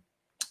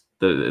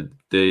the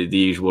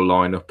usual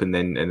lineup and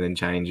then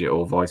change it,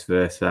 or vice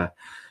versa,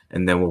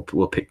 and then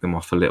we'll pick them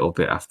off a little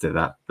bit after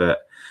that.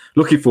 But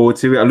looking forward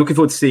to it. I'm looking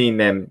forward to seeing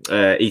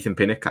Ethan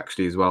Pinnock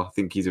actually as well. I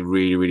think he's a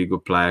really, really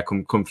good player.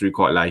 Come through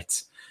quite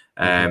late.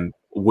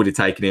 Would have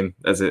taken him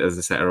as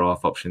a centre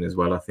half option as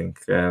well, I think.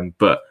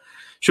 But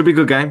should be a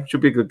good game.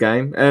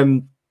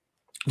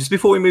 Just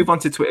before we move on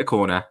to Twitter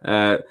Corner,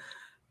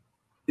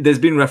 there's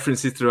been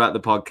references throughout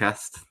the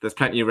podcast. There's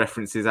plenty of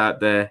references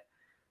out there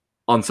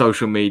on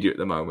social media at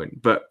the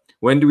moment. But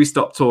when do we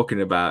stop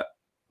talking about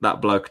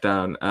that bloke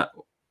down at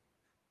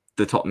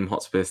the Tottenham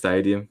Hotspur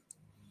Stadium?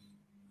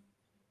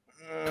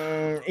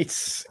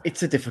 It's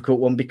a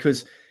difficult one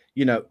because,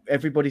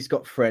 everybody's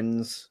got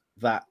friends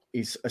that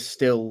are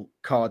still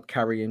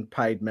card-carrying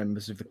paid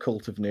members of the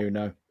cult of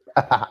Nuno.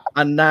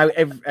 And now,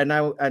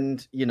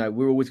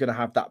 we're always going to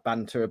have that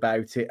banter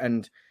about it.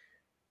 And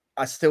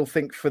I still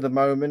think for the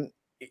moment,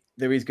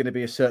 there is going to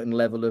be a certain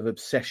level of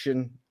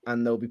obsession,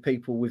 and there'll be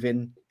people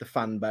within the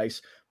fan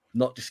base,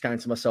 not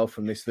discounting myself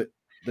from this, that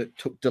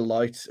took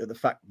delight at the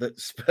fact that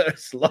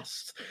Spurs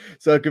lost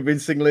so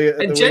convincingly.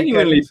 And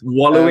genuinely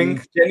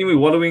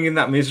wallowing in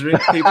that misery.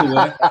 People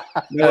were.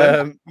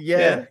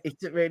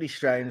 It's a really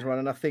strange one.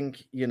 And I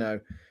think,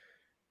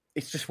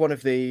 it's just one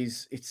of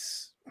these,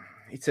 it's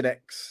an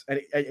X.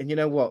 And you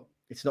know what?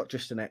 It's not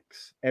just an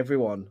X.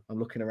 Everyone, I'm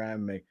looking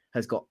around me,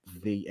 has got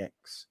the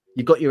X.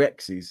 You've got your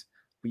X's,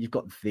 but you've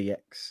got the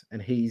X,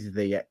 and he's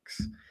the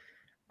X.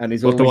 And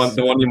he's always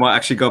the one you might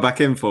actually go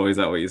back in for. Is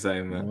that what you're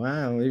saying, man?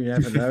 Wow, you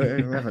never know.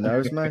 You never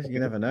knows, mate. You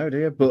never know, do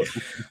you? But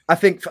I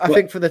think for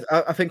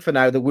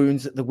now the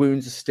wounds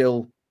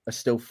are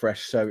still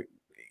fresh. So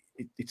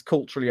it's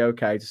culturally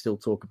okay to still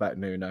talk about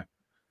Nuno.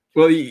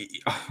 Well,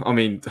 I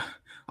mean,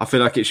 I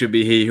feel like it should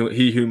be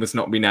he who must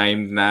not be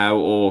named now,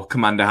 or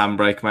Commander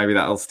Handbrake. Maybe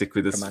that'll stick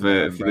with us for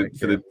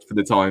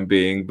the time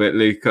being. But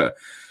Luke,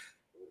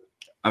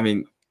 I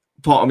mean,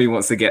 part of me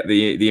wants to get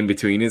the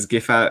in-betweeners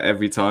gif out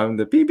every time.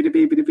 The beep beep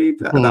beep beep.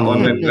 That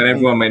one when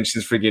everyone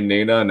mentions frigging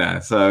Nuno now.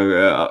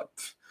 So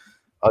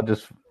I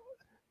was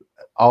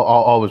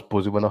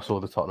buzzing when I saw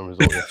the Tottenham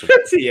result yesterday.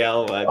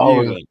 TL, man. I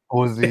was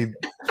buzzing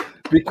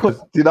because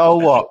do you know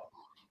what?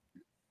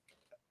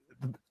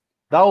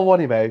 They'll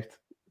want him out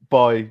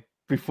by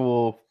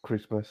before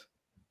Christmas.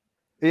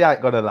 He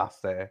ain't gonna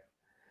last there.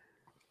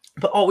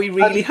 But are we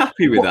really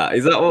happy with that?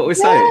 Is that what we're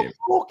saying?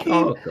 Oh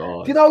God!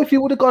 Do you know if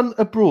you would have gone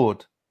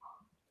abroad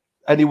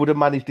and he would have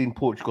managed in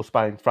Portugal,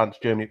 Spain, France,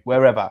 Germany,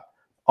 wherever,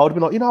 I would have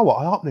been like, you know what?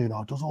 I hope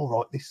Nuno does all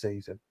right this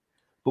season.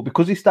 But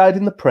because he stayed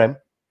in the Prem,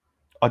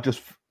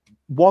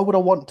 why would I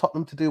want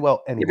Tottenham to do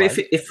well anyway?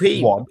 Yeah,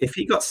 if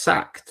he got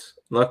sacked,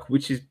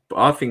 which is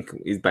I think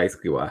is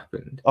basically what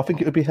happened. I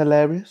think it would be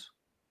hilarious.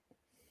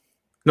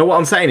 No, what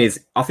I'm saying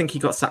is, I think he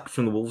got sacked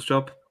from the Wolves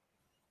job.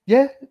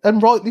 Yeah,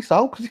 and rightly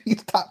so, because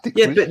he's tactics.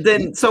 Yeah, but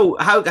then, so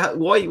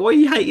why are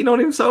you hating on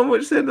him so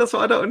much? Then that's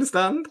what I don't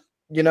understand.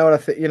 You know what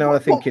I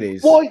think it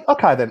is. Why?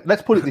 Okay, then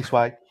let's put it this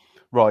way,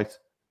 right?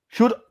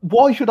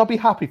 Why should I be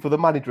happy for the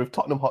manager of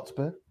Tottenham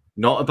Hotspur?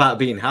 Not about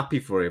being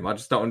happy for him. I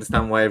just don't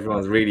understand why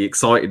everyone's really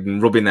excited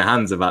and rubbing their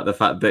hands about the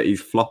fact that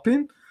he's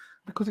flopping.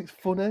 Because it's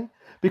funny.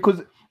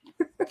 Because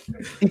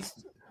it's.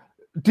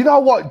 Do you know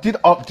what?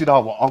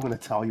 I'm going to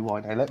tell you why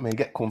now. Let me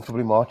get comfortable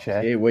in my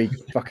chair. Here we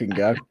fucking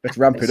go. Let's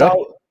ramp it up.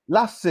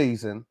 Last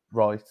season,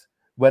 right,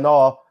 when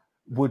I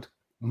would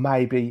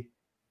maybe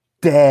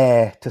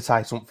dare to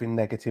say something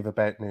negative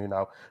about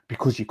Nuno,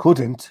 because you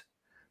couldn't,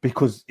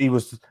 because he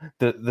was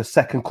the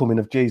second coming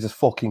of Jesus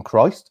fucking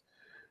Christ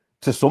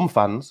to some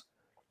fans.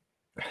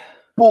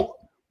 But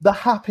the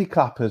happy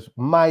clappers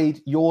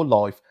made your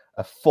life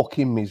a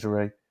fucking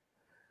misery.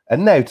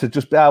 And now to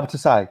just be able to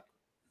say,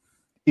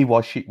 he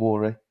was shit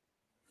worry.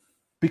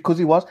 Because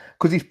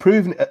he's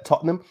proven it at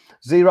Tottenham.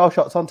 0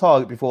 shots on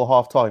target before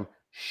half-time.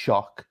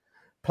 Shock.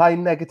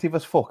 Playing negative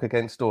as fuck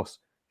against us.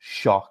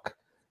 Shock.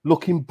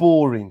 Looking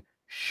boring.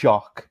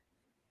 Shock.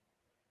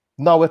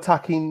 No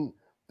attacking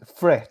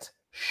threat.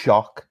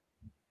 Shock.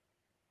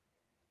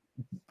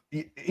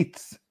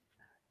 It's.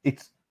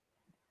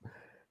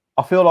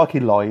 I feel like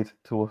he lied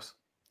to us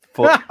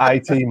for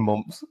 18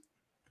 months.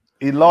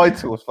 He lied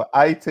to us for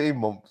 18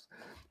 months.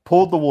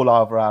 Pulled the wool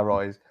over our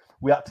eyes.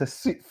 We had to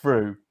sit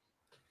through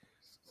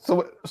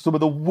some of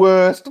the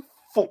worst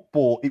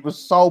football. It was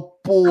so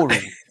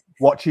boring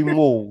watching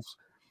Wolves.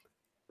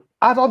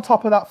 Add on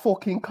top of that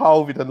fucking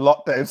COVID and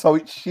lockdown, so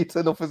it's shit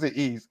enough as it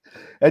is.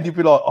 And you'd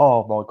be like,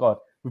 oh my God,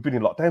 we've been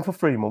in lockdown for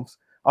 3 months.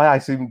 I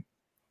seen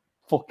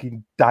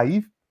fucking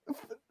Dave,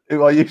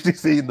 who I usually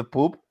see in the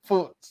pub,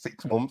 for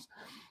 6 months.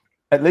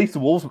 At least the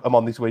Wolves I'm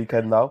on this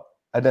weekend now.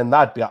 And then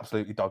that'd be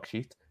absolutely dog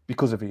shit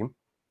because of him.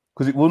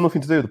 Because it was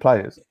nothing to do with the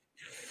players.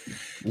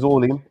 It was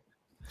all him.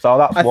 So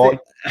that's why.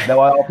 Now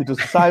I hope he does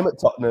the same at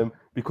Tottenham,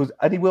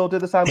 and he will do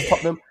the same at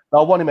Tottenham.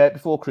 I want him out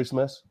before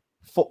Christmas.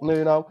 Fuck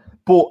Nuno.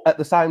 But at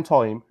the same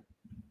time,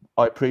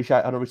 I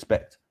appreciate and I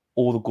respect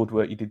all the good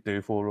work you did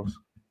do for us.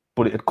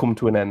 But it had come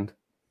to an end.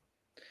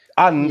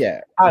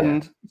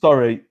 And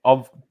sorry,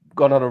 I've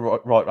gone on a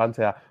right rant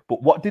here.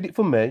 But what did it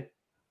for me?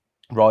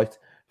 Right,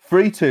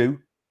 3-2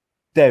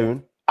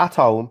 down at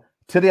home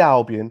to the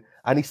Albion,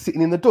 and he's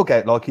sitting in the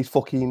dugout like he's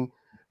fucking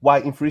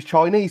waiting for his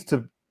Chinese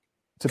to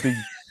be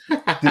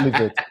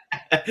delivered.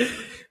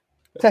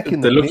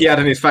 The look he had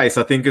on his face,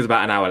 I think, was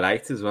about an hour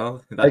late as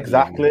well.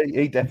 Exactly.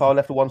 He definitely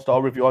left a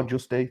 1-star review on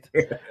Just Eat.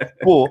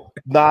 But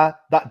nah,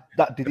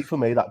 that did it for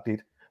me. That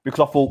did.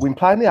 Because I thought, when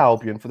playing the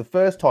Albion for the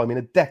first time in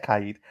a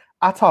decade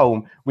at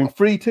home, when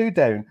 3-2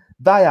 down,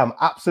 they am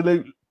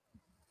absolute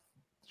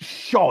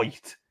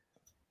shite.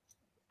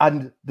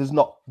 And there's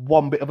not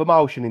one bit of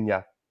emotion in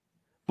you.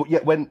 But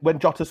yet, when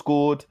Jota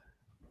scored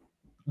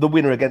the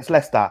winner against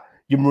Leicester,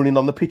 you're running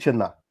on the pitch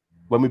and that.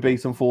 When we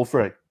beat them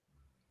 4-3,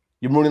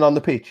 you're running on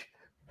the pitch,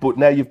 but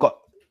now you've got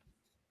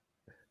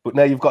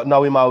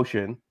no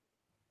emotion,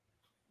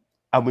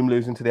 and we're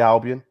losing to the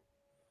Albion.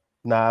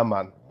 Nah,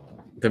 man.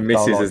 The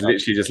missus has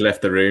literally just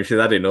left the room. She's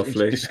had enough,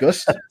 Lee.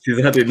 Disgusted.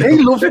 She's had enough. He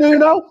loves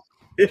Nuno.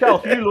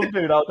 Chelsea, you love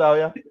Nuno, don't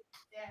you?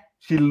 Yeah.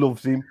 She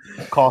loves him.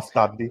 Can't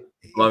stand him.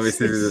 My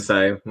missus is the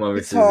same.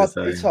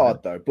 It's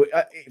hard though, but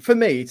for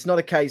me, it's not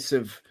a case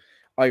of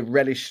I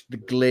relish the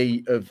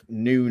glee of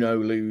Nuno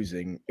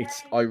losing.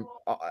 It's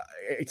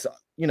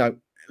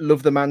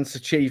love the man's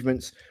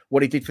achievements,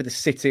 what he did for the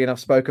city, and I've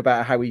spoke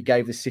about how he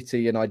gave the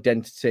city an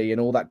identity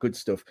and all that good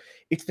stuff.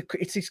 It's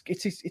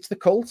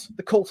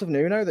the cult of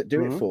Nuno that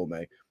do it for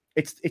me.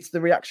 It's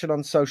the reaction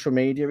on social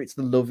media. It's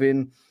the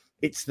loving.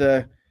 It's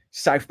the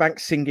South Bank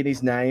singing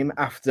his name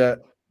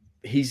after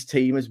his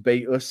team has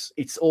beat us.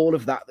 It's all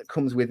of that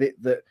comes with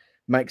it that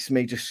makes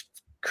me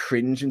just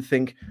cringe and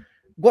think,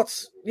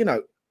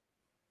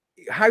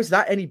 how's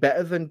that any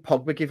better than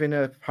Pogba giving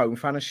a home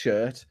fan a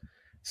shirt?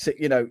 So,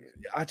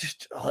 I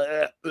just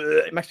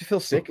it makes me feel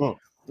sick.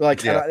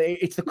 Like,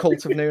 it's the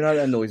cult of Nuno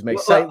that annoys me.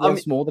 Say it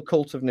once more, the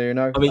cult of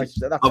Nuno.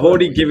 I've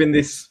already given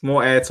this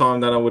more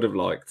airtime than I would have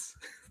liked,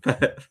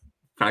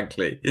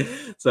 frankly.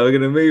 So we're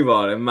going to move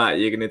on. And Matt,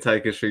 you're going to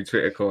take us through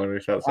Twitter corner,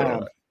 if that's all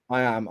right.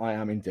 I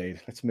am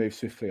indeed. Let's move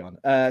swiftly on.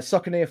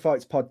 Soccer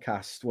Neophytes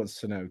podcast wants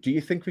to know, do you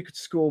think we could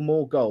score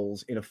more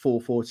goals in a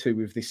 4-4-2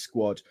 with this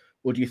squad?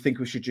 Or do you think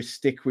we should just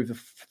stick with a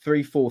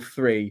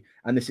 3-4-3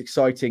 and this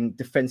exciting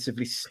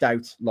defensively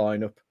stout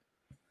lineup?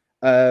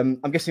 I'm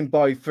guessing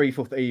by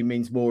 3-4-3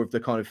 means more of the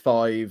kind of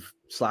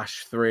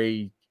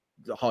 5/3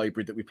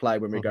 hybrid that we play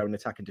when we go and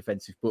attack and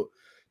defensive. But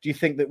do you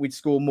think that we'd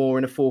score more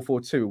in a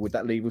 4-4-2? Or would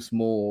that leave us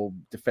more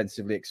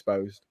defensively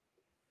exposed?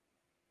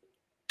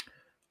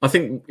 I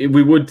think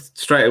we would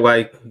straight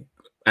away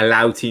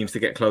allow teams to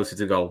get closer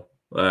to goal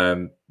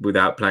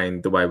without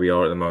playing the way we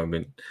are at the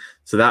moment.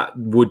 So that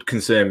would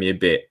concern me a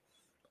bit.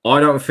 I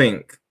don't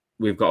think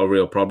we've got a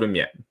real problem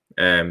yet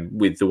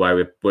with the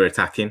way we're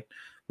attacking.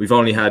 We've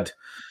only had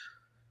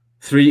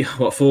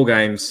 4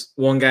 games.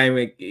 One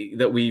game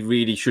that we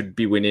really should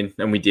be winning,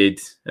 and we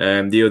did.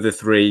 The other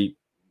 3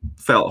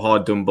 felt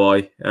hard done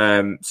by.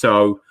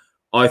 So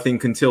I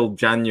think until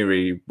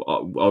January,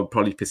 I'll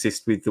probably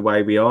persist with the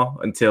way we are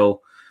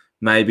until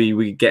maybe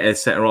we get a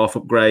centre-half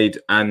upgrade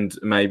and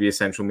maybe a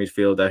central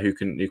midfielder who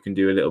can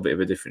do a little bit of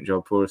a different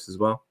job for us as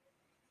well.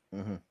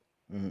 Mm-hmm.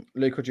 Mm-hmm.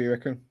 Luke, what do you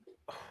reckon?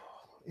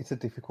 It's a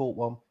difficult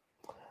one.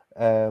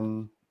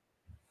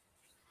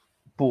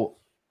 But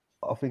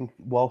I think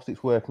whilst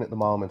it's working at the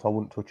moment, I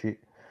wouldn't touch it.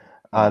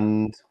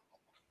 And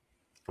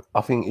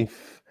I think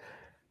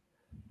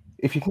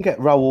if you can get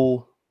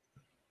Raul,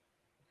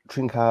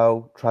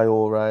 Trincao,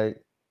 Traore,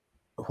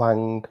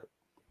 Hwang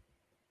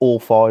all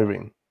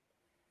firing,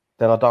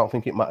 then I don't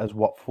think it matters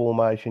what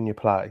formation you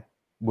play.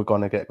 We're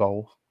going to get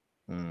goals.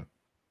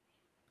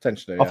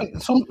 Potentially, I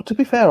think, to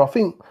be fair, I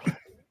think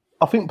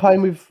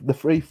playing with the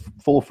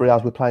 3-4-3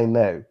 as we're playing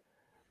now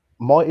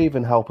might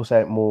even help us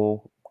out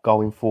more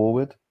going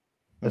forward,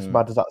 as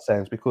bad as that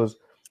sounds, because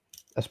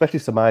especially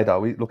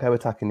Semedo, look how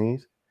attacking he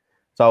is.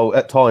 So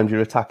at times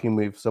you're attacking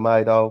with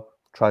Semedo,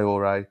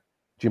 Traore,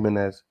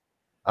 Jimenez,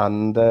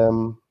 and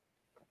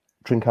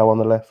Trincao on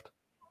the left.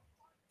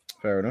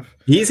 Fair enough.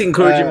 He's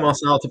encouraging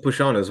Marcel to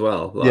push on as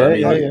well.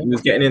 He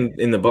was getting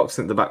in the box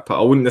at the back part.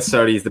 I wouldn't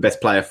necessarily he's the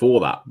best player for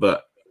that,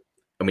 but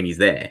I mean he's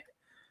there.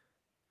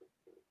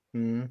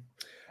 King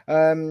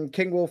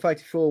Wolf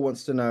 84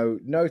 wants to know,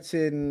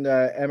 noting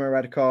Emma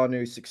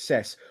Raducanu's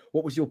success,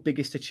 what was your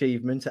biggest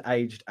achievement at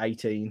aged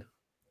 18?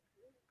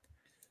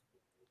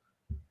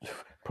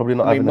 Probably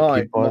not having a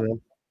kid by then.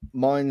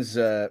 Mine's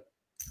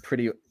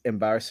pretty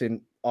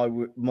embarrassing.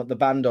 The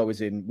band I was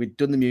in, we'd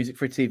done the music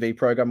for a TV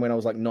program when I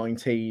was like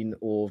 19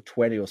 or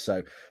 20 or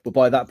so. But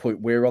by that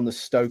point, we were on the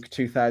Stoke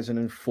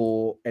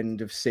 2004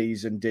 end of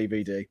season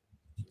DVD.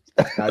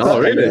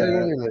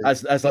 Really?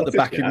 As like the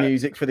backing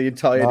music for the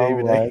entire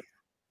DVD.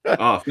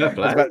 Right. Fair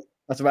play.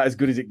 That's about as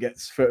good as it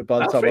gets by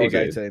the time I was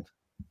 18.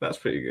 That's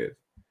pretty good.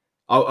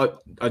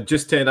 I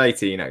just turned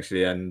 18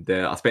 actually, and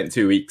I spent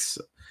 2 weeks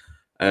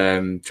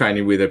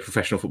training with a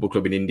professional football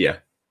club in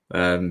India.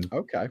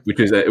 Which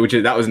was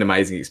an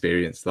amazing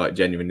experience. Like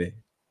genuinely,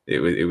 it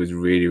was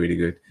really, really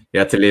good. You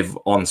had to live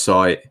on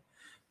site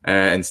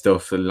and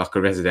stuff, like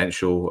a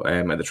residential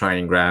at the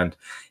training ground.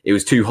 It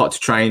was too hot to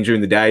train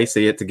during the day, so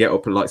you had to get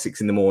up at like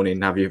 6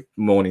 a.m, have your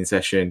morning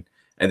session,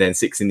 and then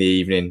 6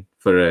 p.m.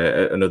 for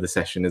another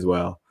session as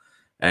well.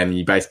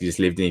 You basically just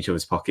lived in each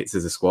other's pockets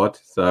as a squad.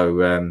 So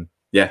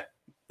that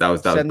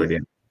was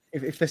brilliant.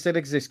 If they still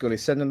exist, Gully,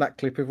 send them that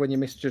clip of when you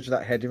misjudge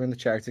that header in the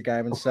charity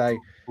game and say,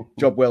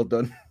 "Job well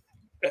done."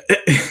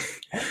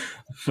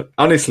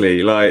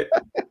 Honestly, like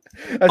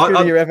that's going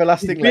to be your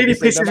everlasting really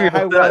pisses me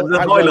off the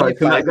highlights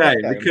from that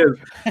game because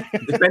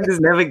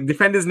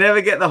defenders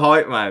never get the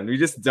hype, man. We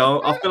just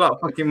don't. I feel like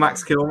fucking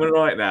Max Kilman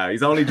right now.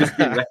 He's only just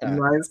been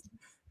recognised.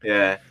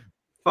 Yeah.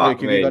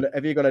 Luke,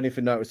 have you got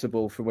anything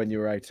noticeable from when you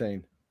were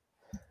 18?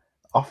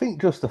 I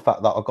think just the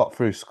fact that I got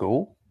through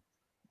school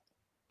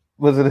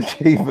was an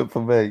achievement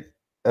for me,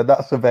 and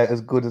that's about as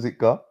good as it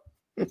got.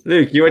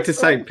 Luke, you went to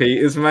St.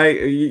 Peter's,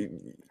 mate.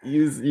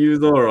 You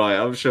was all right,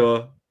 I'm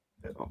sure.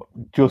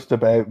 Just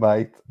about,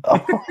 mate. I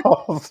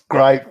was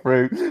straight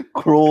through,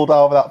 crawled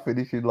over that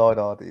finishing line.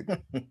 I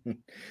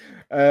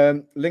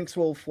did. Lynx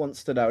Wolf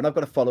wants to know, and I've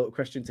got a follow-up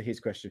question to his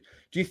question.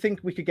 Do you think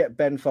we could get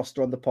Ben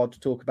Foster on the pod to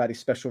talk about his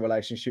special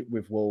relationship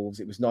with Wolves?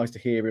 It was nice to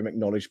hear him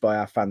acknowledged by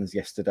our fans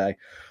yesterday.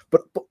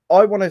 But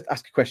I want to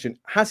ask a question.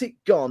 Has it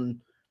gone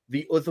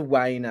the other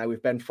way now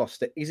with Ben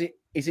Foster? Is it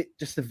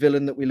just the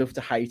villain that we love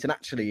to hate? And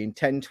actually, in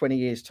 10, 20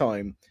 years'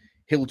 time,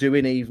 he'll do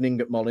an evening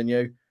at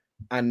Molineux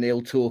and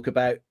he'll talk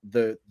about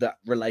that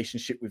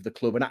relationship with the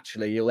club, and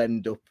actually he'll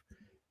end up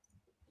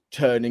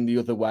turning the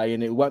other way,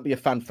 and it won't be a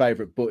fan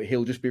favourite, but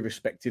he'll just be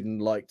respected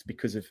and liked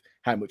because of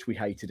how much we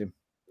hated him.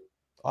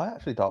 I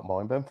actually don't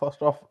mind Ben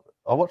Foster.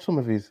 I watched some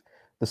of the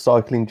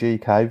cycling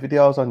GK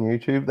videos on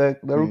YouTube.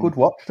 They're a good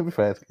watch, to be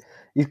fair.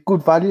 He's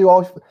good value.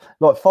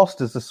 Like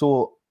Foster's the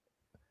sort.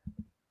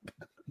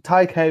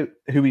 Take out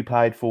who he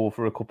played for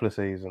a couple of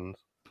seasons,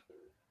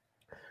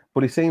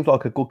 but he seems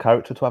like a good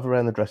character to have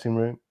around the dressing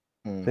room.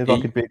 Seems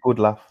like he'd be a good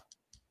laugh.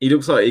 He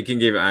looks like he can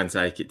give it and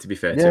take it, to be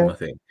fair to him, I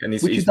think. And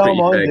he's pretty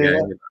fair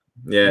game.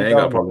 Yeah, ain't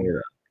got a problem with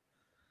that.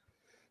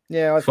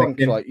 Yeah, I think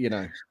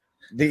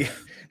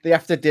the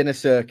after dinner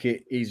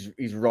circuit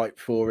is ripe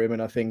for him,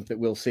 and I think that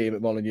we'll see him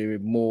at Molineux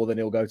more than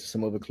he'll go to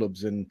some other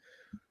clubs and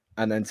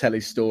then tell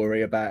his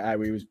story about how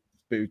he was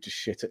booed to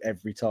shit at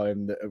every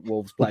time that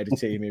Wolves played a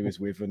team he was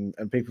with, and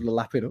people are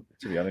lapping up,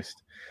 to be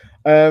honest.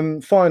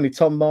 Finally,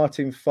 Tom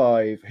Martin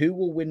 5. Who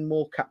will win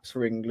more caps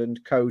for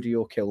England, Cody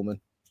or Kilman?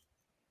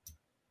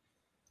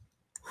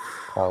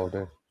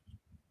 Cody.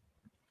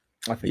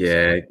 I think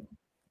so.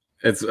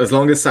 As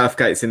long as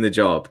Southgate's in the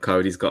job,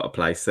 Cody's got a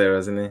place there,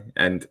 hasn't he?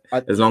 And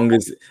as long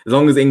as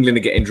England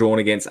are getting drawn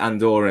against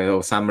Andorra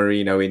or San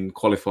Marino in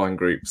qualifying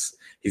groups,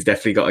 he's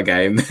definitely got a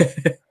game.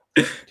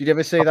 Did you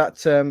ever see that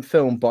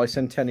film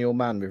Bicentennial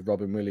Man with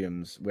Robin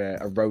Williams, where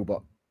a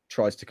robot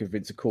tries to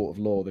convince a court of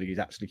law that he's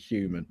actually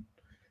human?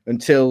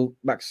 Until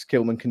Max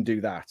Kilman can do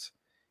that,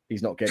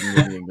 he's not getting in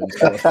the England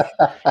squad.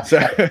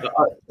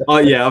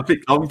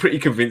 I'm pretty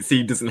convinced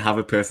he doesn't have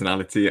a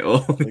personality at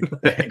all.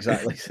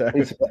 Exactly. So,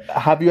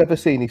 have you ever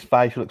seen his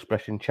facial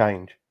expression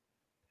change?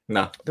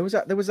 No. There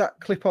was that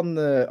clip on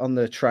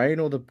the train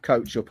or the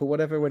coach up or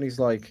whatever when he's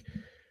like,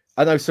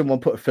 I know someone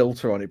put a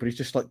filter on it, but he's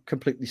just like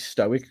completely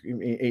stoic,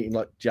 eating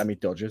like jammy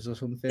Dodgers or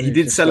something. He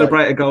did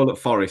celebrate a goal at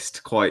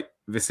Forest quite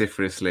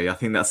vociferously. I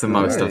think that's the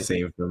most I've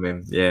seen from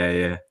him.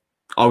 Yeah.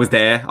 I was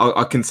there.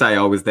 I can say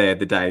I was there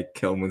the day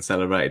Kilman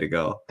celebrated a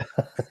goal.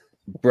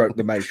 Broke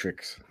the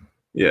Matrix.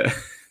 Yeah.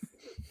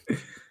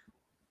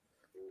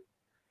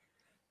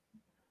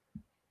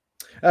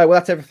 Well,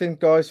 that's everything,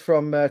 guys,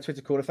 from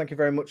Twitter Corner. Thank you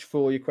very much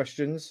for your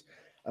questions.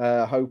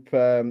 Hope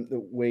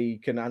that we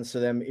can answer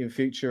them in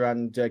future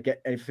and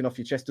get anything off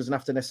your chest. Doesn't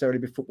have to necessarily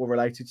be football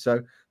related.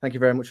 So thank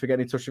you very much for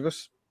getting in touch with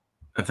us.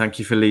 And thank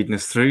you for leading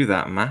us through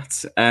that,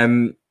 Matt.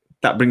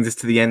 That brings us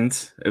to the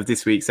end of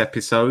this week's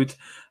episode.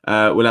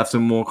 We'll have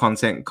some more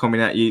content coming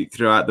at you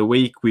throughout the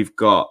week. We've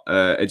got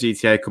a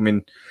GTA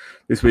coming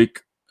this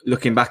week,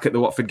 looking back at the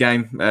Watford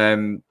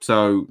game.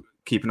 So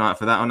keep an eye out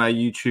for that on our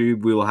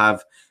YouTube. We'll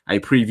have a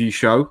preview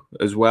show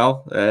as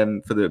well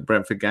for the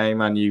Brentford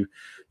game, and you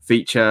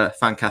feature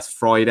Fancast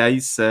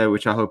Fridays,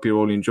 which I hope you're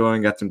all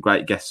enjoying. Had some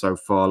great guests so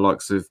far,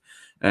 likes of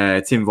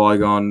Tim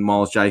Vigon,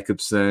 Miles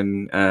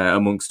Jacobson,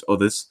 amongst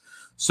others.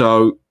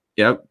 So,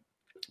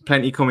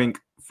 plenty coming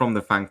from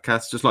the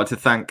Fancast. Just like to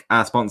thank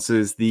our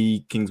sponsors,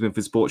 the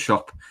Kingsmanford Sports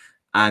Shop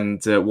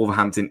and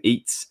Wolverhampton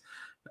Eats.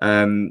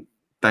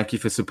 Thank you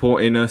for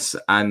supporting us,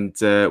 and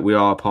we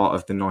are part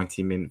of the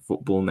 90-Min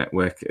Football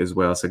Network as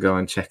well, so go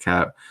and check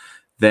out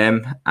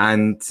them.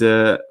 And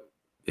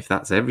if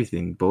that's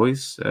everything,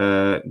 boys,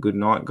 good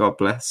night, God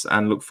bless,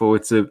 and look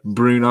forward to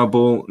Bruno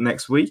Ball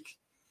next week.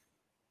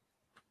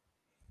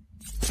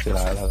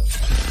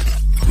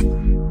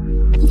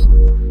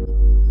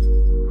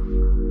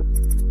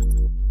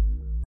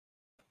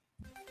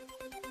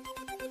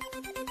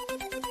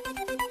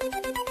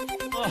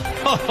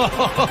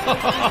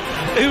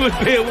 Who would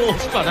be a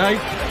Wolves fan,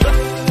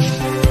 eh?